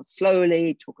go more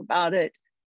slowly, talk about it.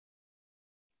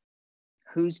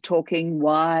 Who's talking,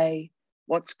 why,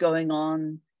 what's going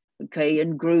on, okay,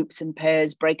 in groups and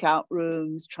pairs, breakout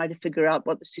rooms, try to figure out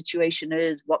what the situation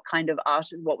is, what kind of art,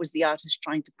 what was the artist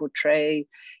trying to portray.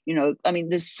 I mean,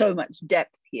 there's so much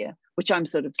depth here, which I'm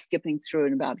sort of skipping through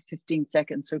in about 15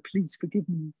 seconds, so please forgive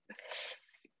me.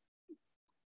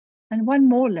 And one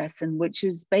more lesson, which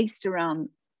is based around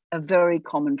a very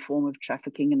common form of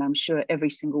trafficking, and I'm sure every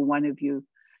single one of you,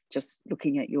 just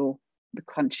looking at the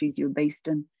countries you're based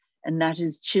in, and that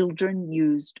is children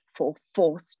used for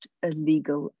forced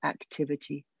illegal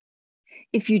activity.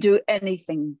 If you do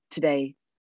anything today,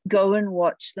 go and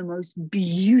watch the most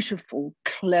beautiful,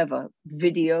 clever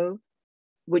video,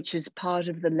 which is part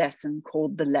of the lesson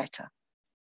called The Letter.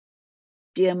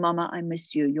 Dear Mama, I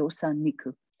miss you, your son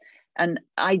Niku. And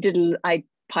I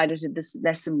piloted this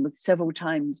lesson with several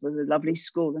times with a lovely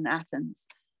school in Athens.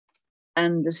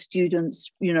 And the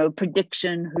students,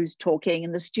 prediction, who's talking,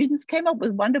 and the students came up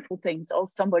with wonderful things. Oh,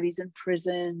 somebody's in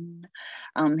prison,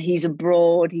 he's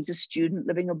abroad, he's a student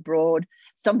living abroad.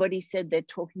 Somebody said they're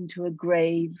talking to a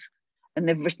grave and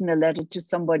they've written a letter to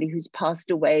somebody who's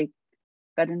passed away.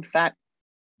 But in fact,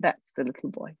 that's the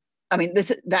little boy. I mean,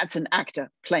 that's an actor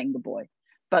playing the boy,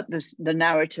 but the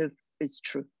narrative is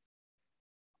true.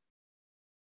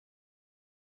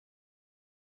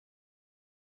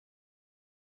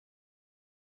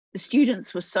 The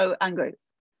students were so angry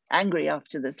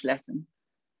after this lesson.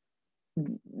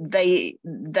 They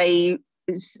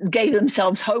gave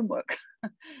themselves homework.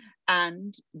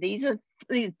 And these are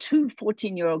the two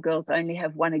 14-year-old girls. I only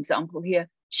have one example here.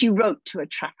 She wrote to a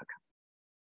trafficker.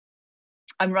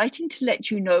 I'm writing to let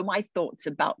you know my thoughts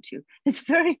about you. It's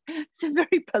a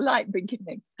very polite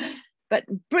beginning, but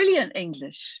brilliant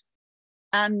English.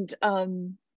 And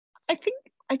I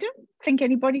don't think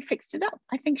anybody fixed it up.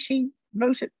 I think she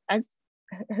wrote it as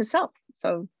herself.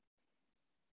 So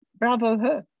bravo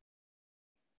her.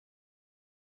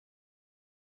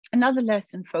 Another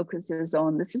lesson focuses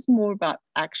on, this is more about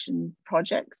action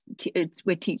projects.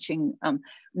 We're teaching,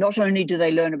 not only do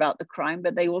they learn about the crime,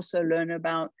 but they also learn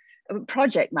about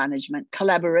project management,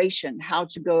 collaboration, how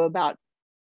to go about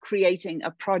creating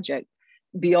a project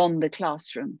beyond the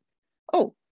classroom.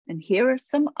 Oh, and here is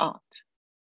some art.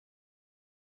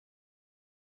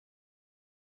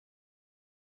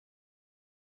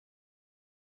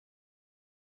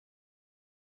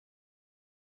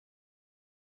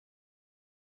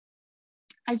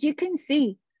 As you can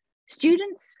see,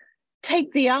 students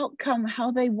take the outcome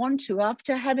how they want to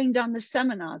after having done the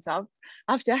seminars,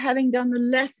 after having done the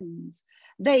lessons.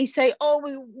 They say, oh,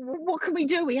 what can we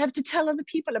do? We have to tell other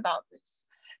people about this.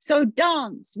 So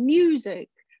dance, music.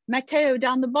 Matteo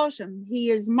down the bottom, he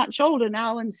is much older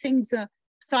now and sings,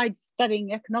 besides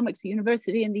studying economics at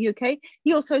university in the UK,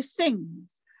 he also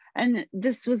sings. And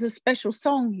this was a special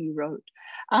song he wrote.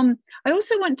 I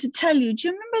also want to tell you, do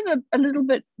you remember a little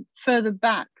bit further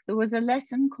back, there was a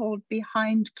lesson called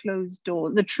Behind Closed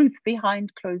Doors, The Truth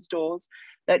Behind Closed Doors,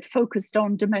 that focused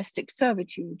on domestic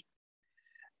servitude.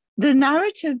 The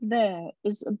narrative there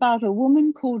is about a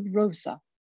woman called Rosa.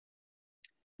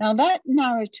 Now that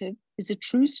narrative is a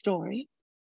true story.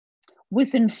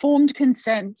 With informed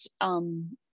consent,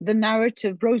 the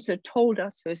narrative, Rosa told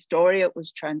us her story, it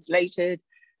was translated,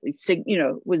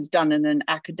 was done in an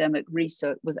academic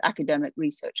research, with academic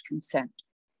research consent.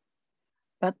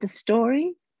 But the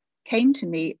story came to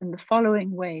me in the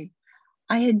following way.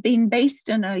 I had been based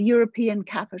in a European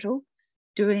capital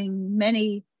doing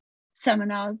many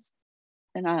seminars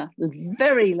in a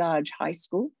very large high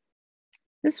school.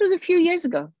 This was a few years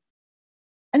ago.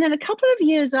 And then a couple of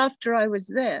years after I was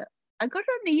there, I got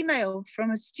an email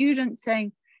from a student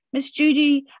saying, Miss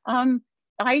Judy,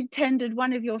 I attended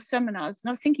one of your seminars, and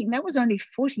I was thinking that was only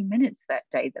 40 minutes that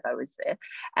day that I was there.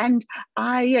 And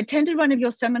I attended one of your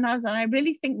seminars, and I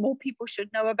really think more people should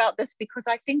know about this because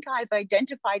I think I've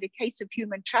identified a case of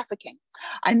human trafficking.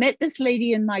 I met this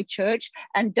lady in my church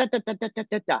and da, da, da, da, da,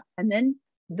 da, da. And then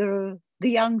the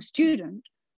young student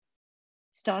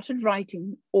started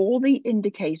writing all the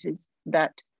indicators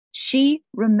that she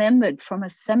remembered from a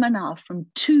seminar from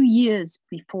 2 years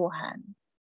beforehand.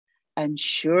 And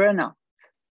sure enough,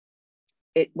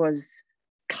 it was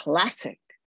classic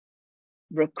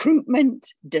recruitment,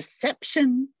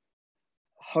 deception,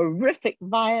 horrific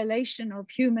violation of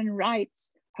human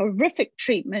rights, horrific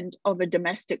treatment of a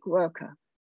domestic worker.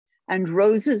 And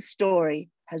Rosa's story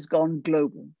has gone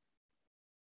global.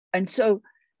 And so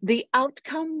the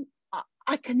outcome,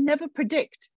 I can never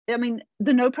predict. I mean,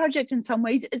 the No Project in some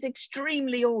ways is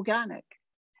extremely organic,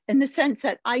 in the sense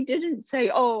that I didn't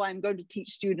say, oh, I'm going to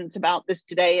teach students about this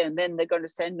today, and then they're going to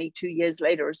send me 2 years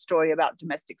later a story about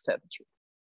domestic servitude.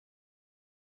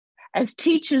 As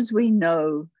teachers, we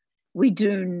know we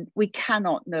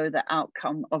cannot know the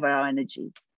outcome of our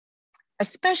energies,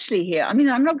 especially here. I mean,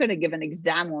 I'm not going to give an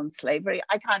exam on slavery.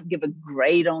 I can't give a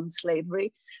grade on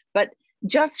slavery, but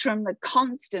just from the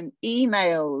constant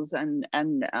emails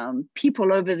and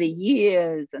people over the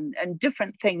years and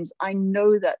different things, I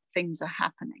know that things are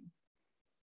happening.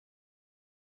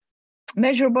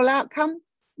 Measurable outcome,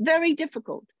 very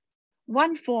difficult.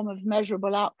 One form of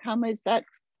measurable outcome is that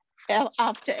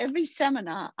after every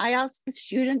seminar, I ask the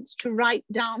students to write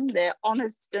down their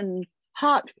honest and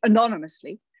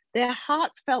anonymously, their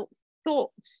heartfelt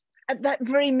thoughts at that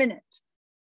very minute.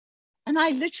 And I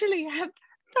literally have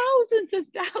thousands and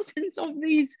thousands of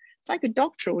these. It's like a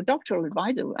doctoral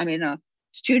advisor. I mean, a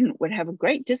student would have a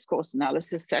great discourse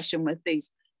analysis session with these.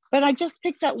 But I just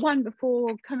picked up one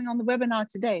before coming on the webinar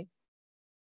today.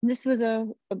 And this was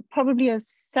probably a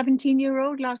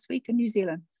 17-year-old last week in New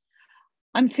Zealand.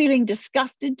 I'm feeling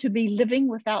disgusted to be living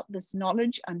without this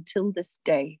knowledge until this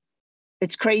day.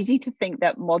 It's crazy to think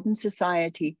that modern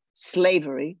society,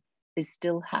 slavery, is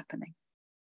still happening.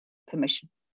 Permission.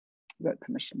 Wrote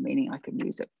permission, meaning I can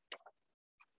use it.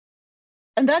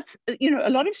 And that's, a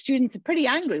lot of students are pretty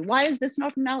angry. Why is this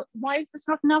not in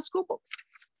our school books?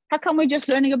 How come we're just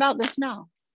learning about this now?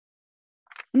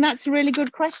 And that's a really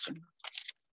good question.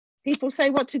 People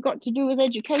say, what's it got to do with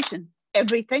education?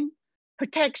 Everything.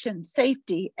 Protection,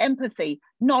 safety, empathy,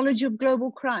 knowledge of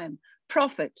global crime,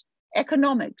 profit,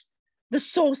 economics, the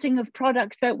sourcing of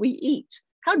products that we eat.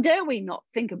 How dare we not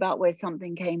think about where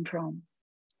something came from?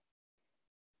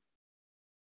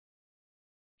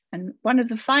 And one of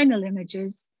the final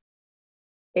images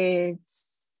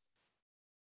is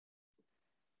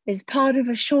part of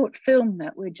a short film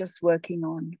that we're just working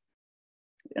on.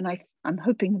 And I'm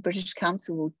hoping the British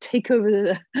Council will take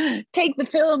the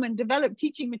film and develop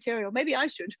teaching material. Maybe I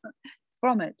should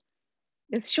from it.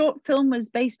 This short film was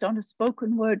based on a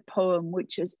spoken word poem,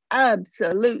 which is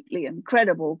absolutely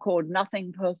incredible, called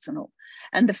Nothing Personal.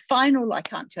 And the final, I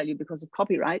can't tell you because of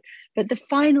copyright, but the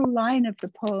final line of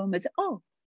the poem is, oh,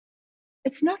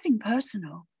 it's nothing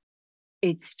personal.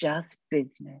 It's just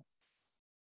business.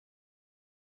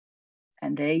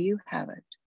 And there you have it.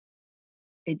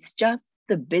 It's just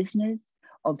the business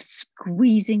of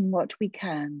squeezing what we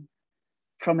can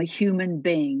from a human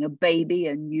being, a baby,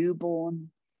 a newborn,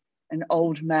 an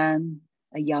old man,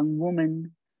 a young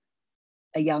woman,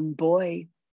 a young boy,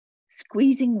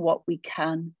 squeezing what we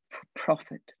can for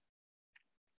profit.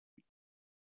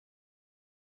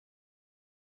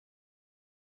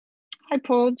 Hi,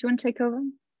 Paul, do you want to take over?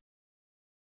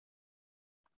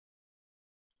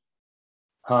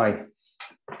 Hi.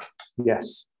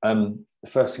 Yes. The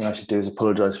first thing I should do is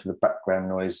apologise for the background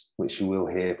noise, which you will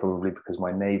hear probably because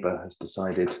my neighbour has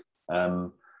decided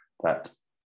that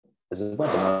there's a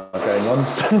webinar going on.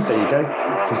 So there you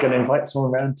go. She's going to invite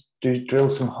someone around to drill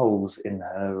some holes in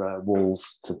her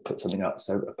walls to put something up.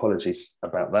 So apologies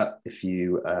about that if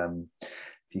you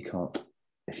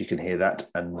can hear that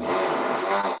and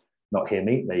not hear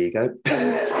me. There you go.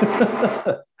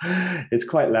 It's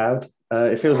quite loud.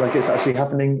 It feels like it's actually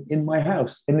happening in my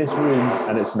house, in this room,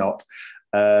 and it's not.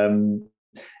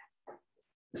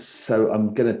 So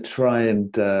I'm going to try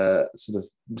and sort of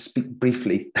speak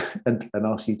briefly and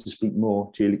ask you to speak more,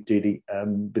 Judy,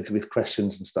 with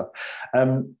questions and stuff.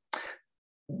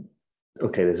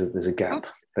 Okay, there's a gap.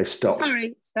 Oops. They've stopped.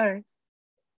 Sorry.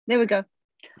 There we go.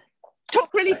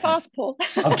 Talk really fast, Paul.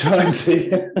 I'm trying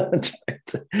to.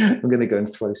 I'm going to go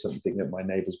and throw something at my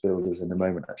neighbour's builders in a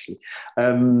moment, actually.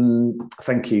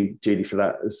 Thank you, Judy, for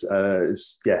that.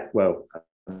 Yeah, well,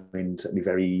 I mean, certainly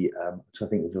very, I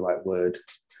think is the right word.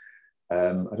 I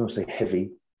don't want to say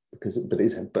heavy,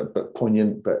 but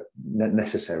poignant, but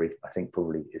necessary, I think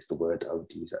probably is the word I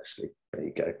would use, actually. There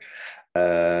you go.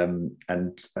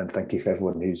 And thank you for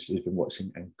everyone who's been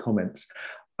watching and comments.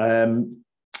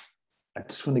 I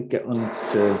just want to get on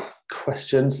to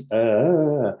questions.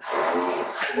 Sorry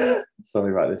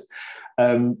about this.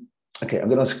 Okay, I'm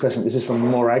going to ask a question. This is from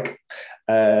Morag,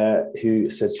 who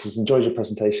said she's enjoyed your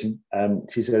presentation.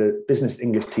 She's a business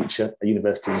English teacher at a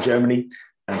university in Germany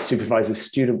and supervises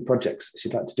student projects.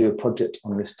 She'd like to do a project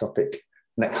on this topic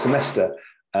next semester.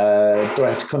 Do I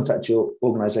have to contact your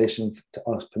organisation to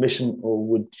ask permission, or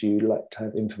would you like to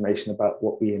have information about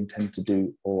what we intend to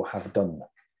do or have done?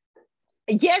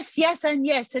 Yes, and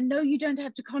yes. And no, you don't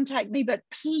have to contact me, but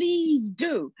please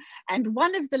do. And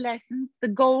one of the lessons, the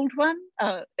gold one,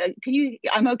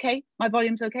 I'm okay, my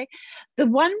volume's okay. The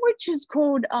one which is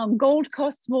called Gold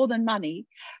Costs More Than Money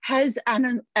has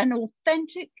an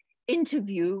authentic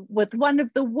interview with one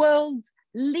of the world's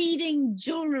leading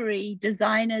jewelry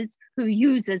designers who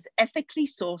uses ethically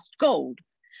sourced gold.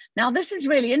 Now, this is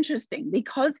really interesting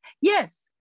because, yes,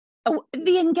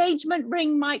 the engagement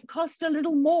ring might cost a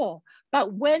little more,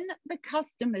 but when the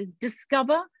customers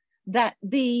discover that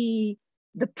the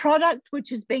product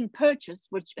which is being purchased,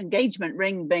 which engagement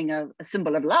ring being a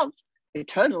symbol of love,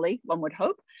 eternally, one would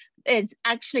hope, is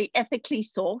actually ethically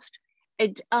sourced,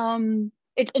 it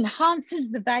enhances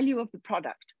the value of the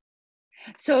product.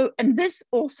 So, and this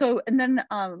also, and then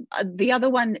the other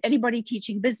one, anybody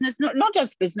teaching business, not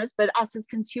just business, but us as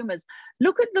consumers,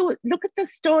 look at the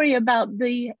story about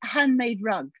the handmade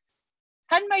rugs.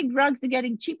 Handmade rugs are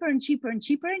getting cheaper and cheaper and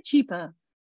cheaper and cheaper.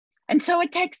 And so are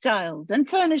textiles and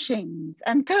furnishings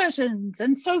and curtains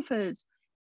and sofas.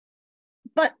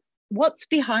 But what's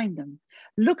behind them?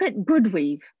 Look at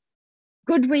Goodweave.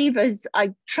 Goodweave is,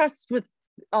 I trust with,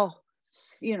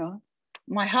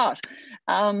 my heart.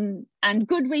 And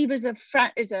Goodweave is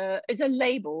a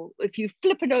label. If you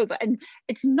flip it over, and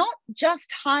it's not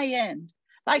just high end.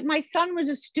 Like my son was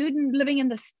a student living in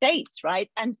the States, right?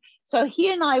 And so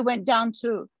he and I went down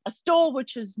to a store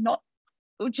which is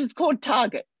called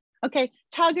Target. Okay,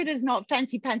 Target is not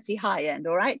fancy pantsy high end,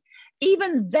 all right?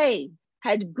 Even they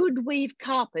had Goodweave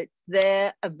carpets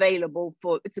there available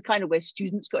it's the kind of where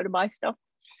students go to buy stuff.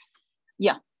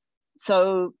 Yeah,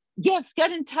 so yes,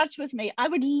 get in touch with me. I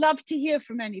would love to hear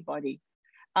from anybody.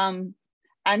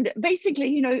 And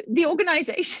basically, the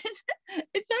organization,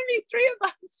 it's only 3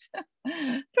 of us,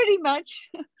 pretty much.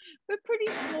 We're pretty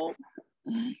small.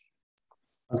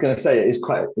 was going to say it is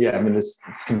quite, yeah. I mean,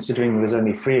 considering there's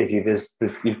only 3 of you,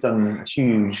 you've done a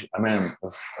huge amount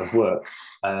of work.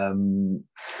 So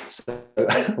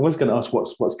I was going to ask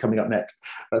what's coming up next.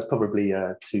 That's probably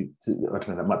I don't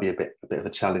know. That might be a bit of a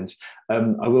challenge.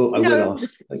 I will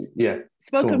ask. Yeah,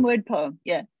 spoken word poem.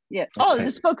 Yeah. Okay. Oh,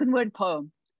 the spoken word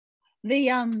poem.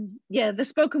 The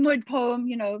spoken word poem.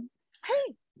 You know,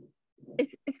 hey,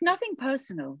 it's nothing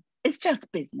personal. It's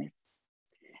just business.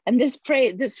 And this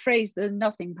phrase, the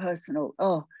nothing personal.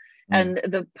 Oh, and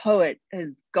the poet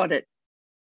has got it.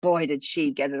 Boy, did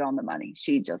she get it on the money.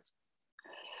 She just,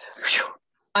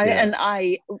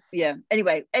 Anyway,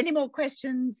 any more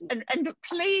questions? And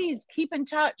please keep in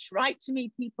touch. Write to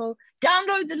me, people.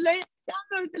 Download the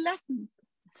lessons.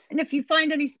 And if you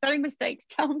find any spelling mistakes,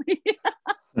 tell me.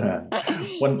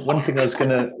 One thing I was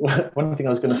gonna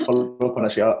follow up on,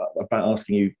 actually, about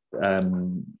asking you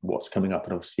what's coming up,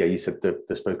 and obviously, you said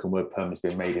the spoken word poem has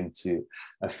been made into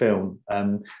a film.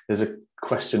 There's a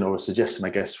question or a suggestion, I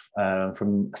guess,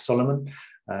 from Solomon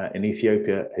in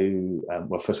Ethiopia, who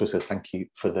first of all said thank you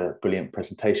for the brilliant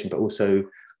presentation, but also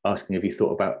asking if you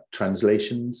thought about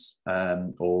translations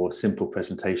or simple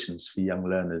presentations for young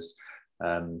learners.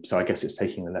 So I guess it's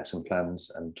taking the lesson plans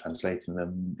and translating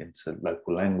them into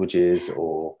local languages,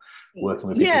 or working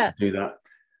with people to do that.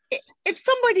 If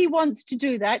somebody wants to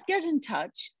do that, get in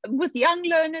touch. With young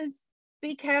learners,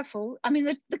 be careful. I mean,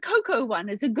 the cocoa one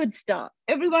is a good start.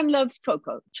 Everyone loves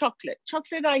cocoa, chocolate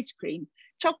ice cream,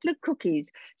 chocolate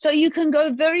cookies. So you can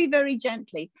go very, very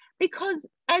gently, because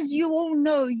as you all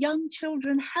know, young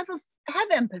children have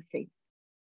empathy.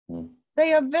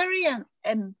 They are very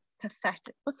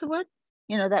empathetic. What's the word?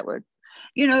 You know that word,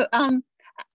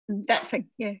 that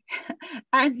thing, yeah.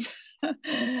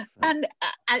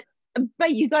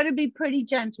 But you got to be pretty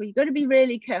gentle. You got to be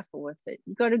really careful with it.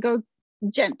 You got to go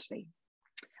gently.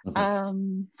 You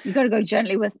got to go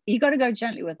gently with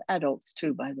adults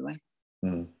too, by the way.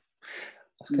 I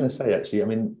was going to say, actually, I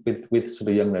mean, with sort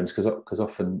of young learners, because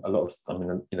often a lot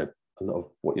of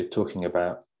what you're talking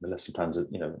about, the lesson plans,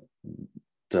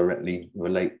 directly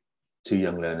relate to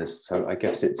young learners. So I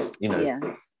guess it's,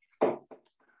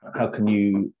 how can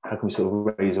we sort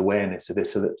of raise awareness of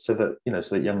this, so that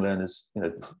young learners,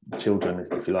 children,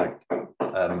 if you like,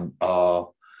 are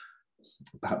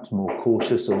perhaps more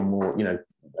cautious, or more,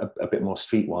 a bit more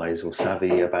streetwise or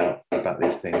savvy about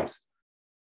these things.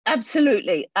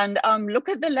 Absolutely. And look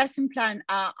at the lesson plan,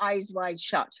 eyes wide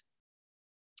shut.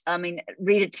 I mean,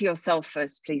 read it to yourself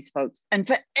first, please, folks. And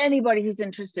for anybody who's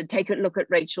interested, take a look at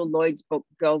Rachel Lloyd's book,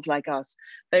 Girls Like Us.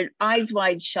 But eyes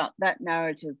wide shut, that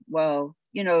narrative, well,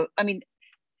 I mean,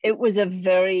 it was a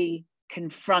very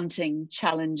confronting,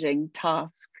 challenging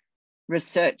task,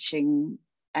 researching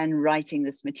and writing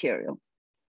this material.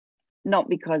 Not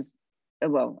because,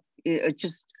 it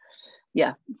just,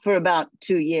 for about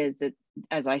 2 years, it,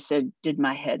 as I said, did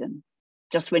my head in.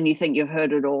 Just when you think you've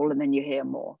heard it all, and then you hear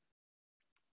more.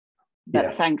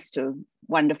 But thanks to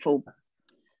wonderful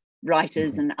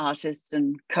writers and artists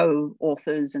and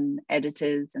co-authors and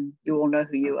editors, and you all know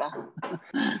who you are.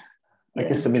 I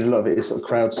guess, I mean, a lot of it is sort of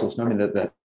crowdsourced. I mean,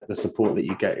 the support that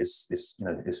you get is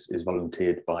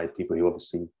volunteered by people who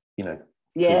obviously, feel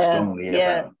strongly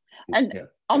about. And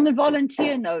on the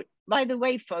volunteer note, by the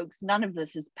way, folks, none of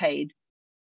this is paid.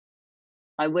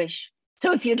 I wish.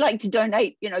 So if you'd like to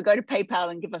donate, go to PayPal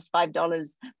and give us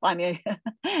 $5. Buy me,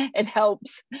 it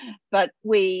helps. But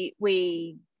I'm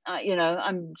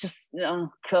just,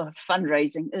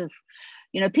 fundraising. Ugh.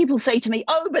 People say to me,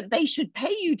 oh, but they should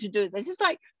pay you to do this. It's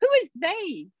like, who is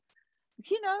they?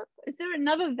 Is there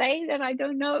another they that I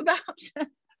don't know about?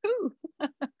 Who?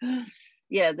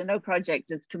 The No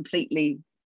Project is completely.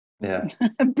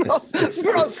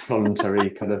 It's voluntary,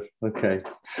 kind of. Okay.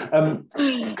 A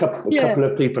couple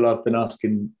of people I've been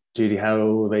asking, Judy,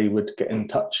 how they would get in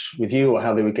touch with you, or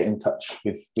how they would get in touch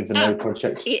with the No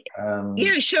Project.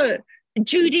 Sure.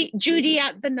 Judy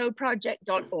at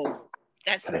thenoproject.org.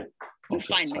 That's me. You'll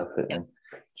find me.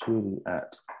 Judy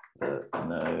at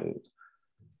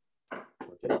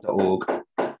thenoproject.org.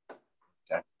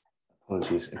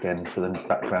 Apologies again for the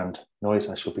background noise.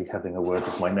 I shall be having a word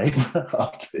with my neighbour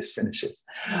after this finishes.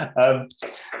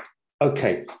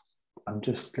 Okay, I'm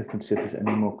just looking to see if there's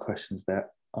any more questions there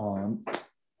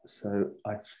aren't. So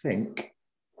I think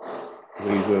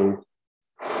we will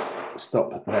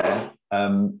stop there.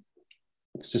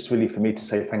 It's just really for me to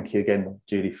say thank you again,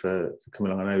 Judy, for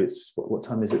coming along. I know it's, what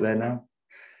time is it there now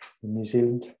in New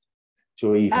Zealand? It's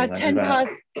your evening. 10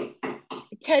 past,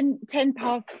 10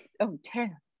 past, oh,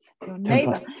 10. Your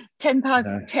neighbour, 10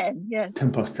 past 10, yes.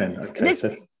 10 past 10, okay.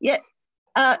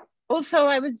 Also,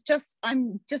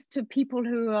 I'm just to people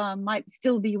who might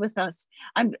still be with us.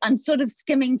 I'm sort of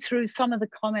skimming through some of the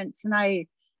comments, and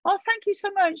thank you so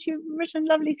much. You've written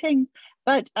lovely things.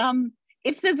 But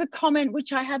if there's a comment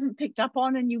which I haven't picked up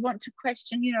on, and you want to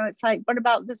question, it's like, what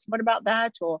about this? What about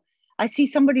that? Or I see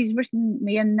somebody's written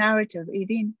me a narrative,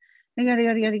 Evine. I don't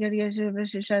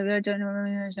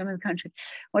know the country.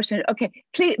 Okay,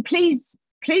 please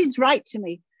write to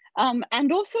me.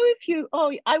 And also, if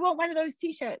I want one of those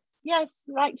t-shirts. Yes,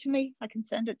 write to me. I can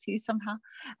send it to you somehow.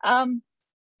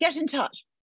 Get in touch.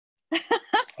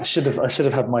 I should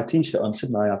have had my t-shirt on,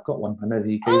 shouldn't I? I've got one. I know that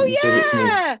you gave it to me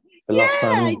the last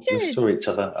time we saw each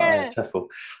other at IATEFL.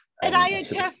 At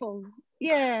IATEFL,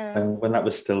 yeah. And when that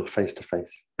was still face to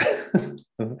face.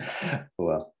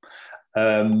 Well,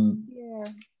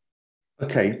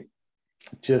 okay.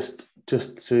 Just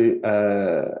to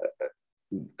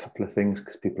a couple of things,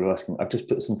 because people are asking. I've just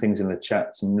put some things in the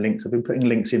chat, some links. I've been putting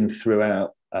links in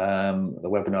throughout the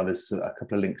webinar. There's a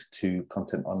couple of links to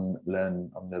content on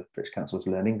the British Council's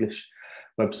Learn English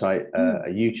website, a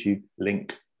YouTube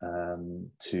link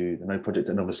to the No Project,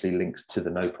 and obviously links to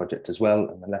the No Project as well,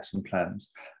 and the lesson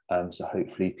plans. So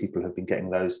hopefully people have been getting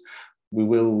those. We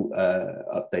will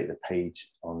update the page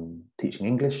on teaching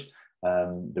English.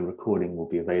 The recording will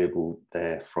be available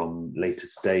there from later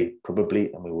today,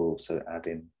 probably, and we will also add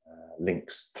in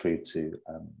links through to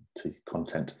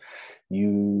content. You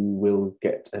will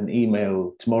get an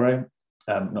email tomorrow.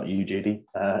 Not you, Judy.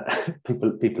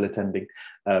 People attending.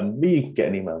 But you can get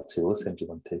an email too. I'll send you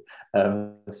one too,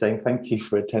 saying thank you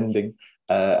for attending.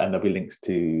 And there'll be links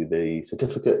to the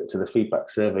certificate, to the feedback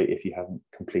survey if you haven't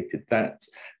completed that,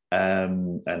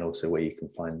 and also where you can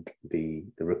find the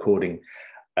recording.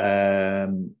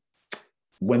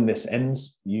 When this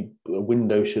ends, a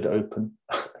window should open,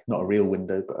 not a real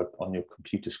window, but on your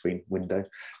computer screen window,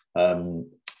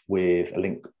 with a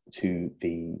link to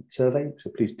the survey. So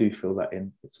please do fill that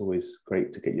in. It's always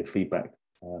great to get your feedback.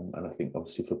 And I think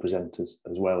obviously for presenters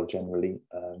as well, generally,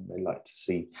 they like to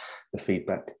see the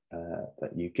feedback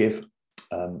that you give.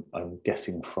 I'm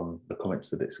guessing from the comments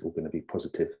that it's all going to be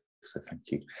positive. So thank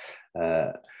you.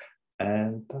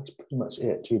 And that's pretty much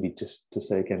it. Judy, just to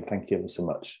say again, thank you ever so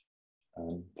much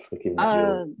for giving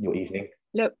up your evening.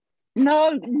 Look,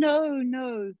 no.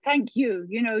 Thank you.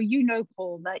 You know,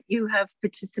 Paul, that you have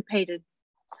participated.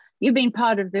 You've been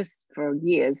part of this for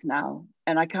years now,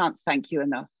 and I can't thank you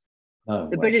enough.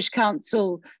 British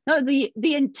Council, the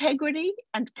integrity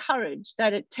and courage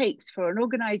that it takes for an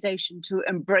organization to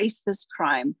embrace this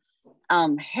crime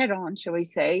head on, shall we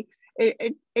say,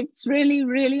 it's really,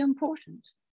 really important.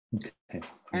 Okay,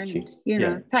 thank you.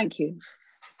 Thank you.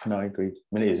 No, I agree.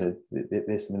 I mean,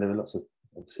 there are lots of,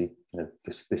 obviously,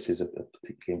 this is a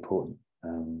particularly important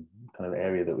kind of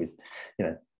area that we,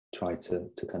 try to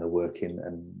kind of work in,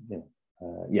 and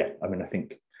I mean, I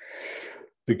think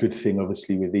the good thing,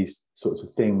 obviously, with these sorts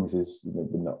of things is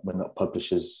we're not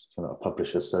publishers, we're not a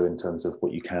publisher. So in terms of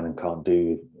what you can and can't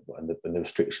do, and the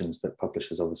restrictions that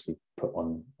publishers obviously put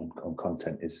on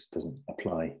content doesn't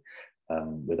apply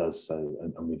with us,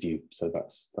 and with you. So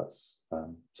that's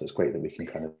so it's great that we can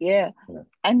kind of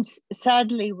And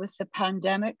sadly, with the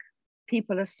pandemic,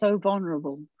 people are so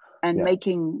vulnerable and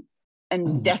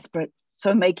desperate,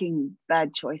 so making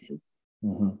bad choices.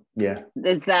 Mm-hmm. Yeah,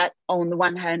 there's that on the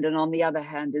one hand, and on the other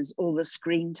hand is all the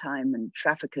screen time, and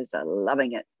traffickers are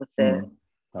loving it with their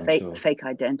fake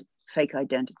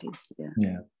identities.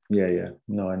 Yeah.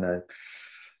 No, I know.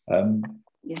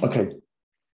 Okay,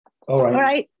 all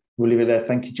right. We'll leave it there.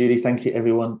 Thank you, Judy. Thank you,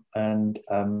 everyone. And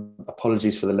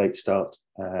apologies for the late start.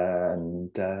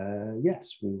 And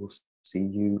yes, we will see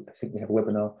you. I think we have a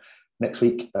webinar next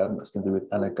week. That's going to be with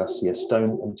Anna Garcia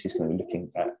Stone, and she's going to be looking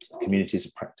at communities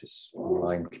of practice,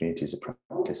 online communities of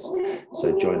practice.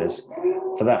 So join us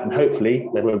for that. And hopefully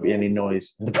there won't be any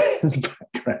noise in the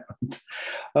background.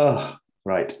 Oh,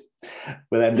 right.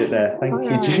 We'll end it there. Thank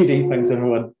you, Judy. Thanks,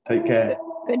 everyone. Take care.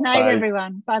 Good night,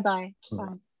 everyone. Bye-bye.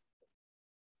 Bye.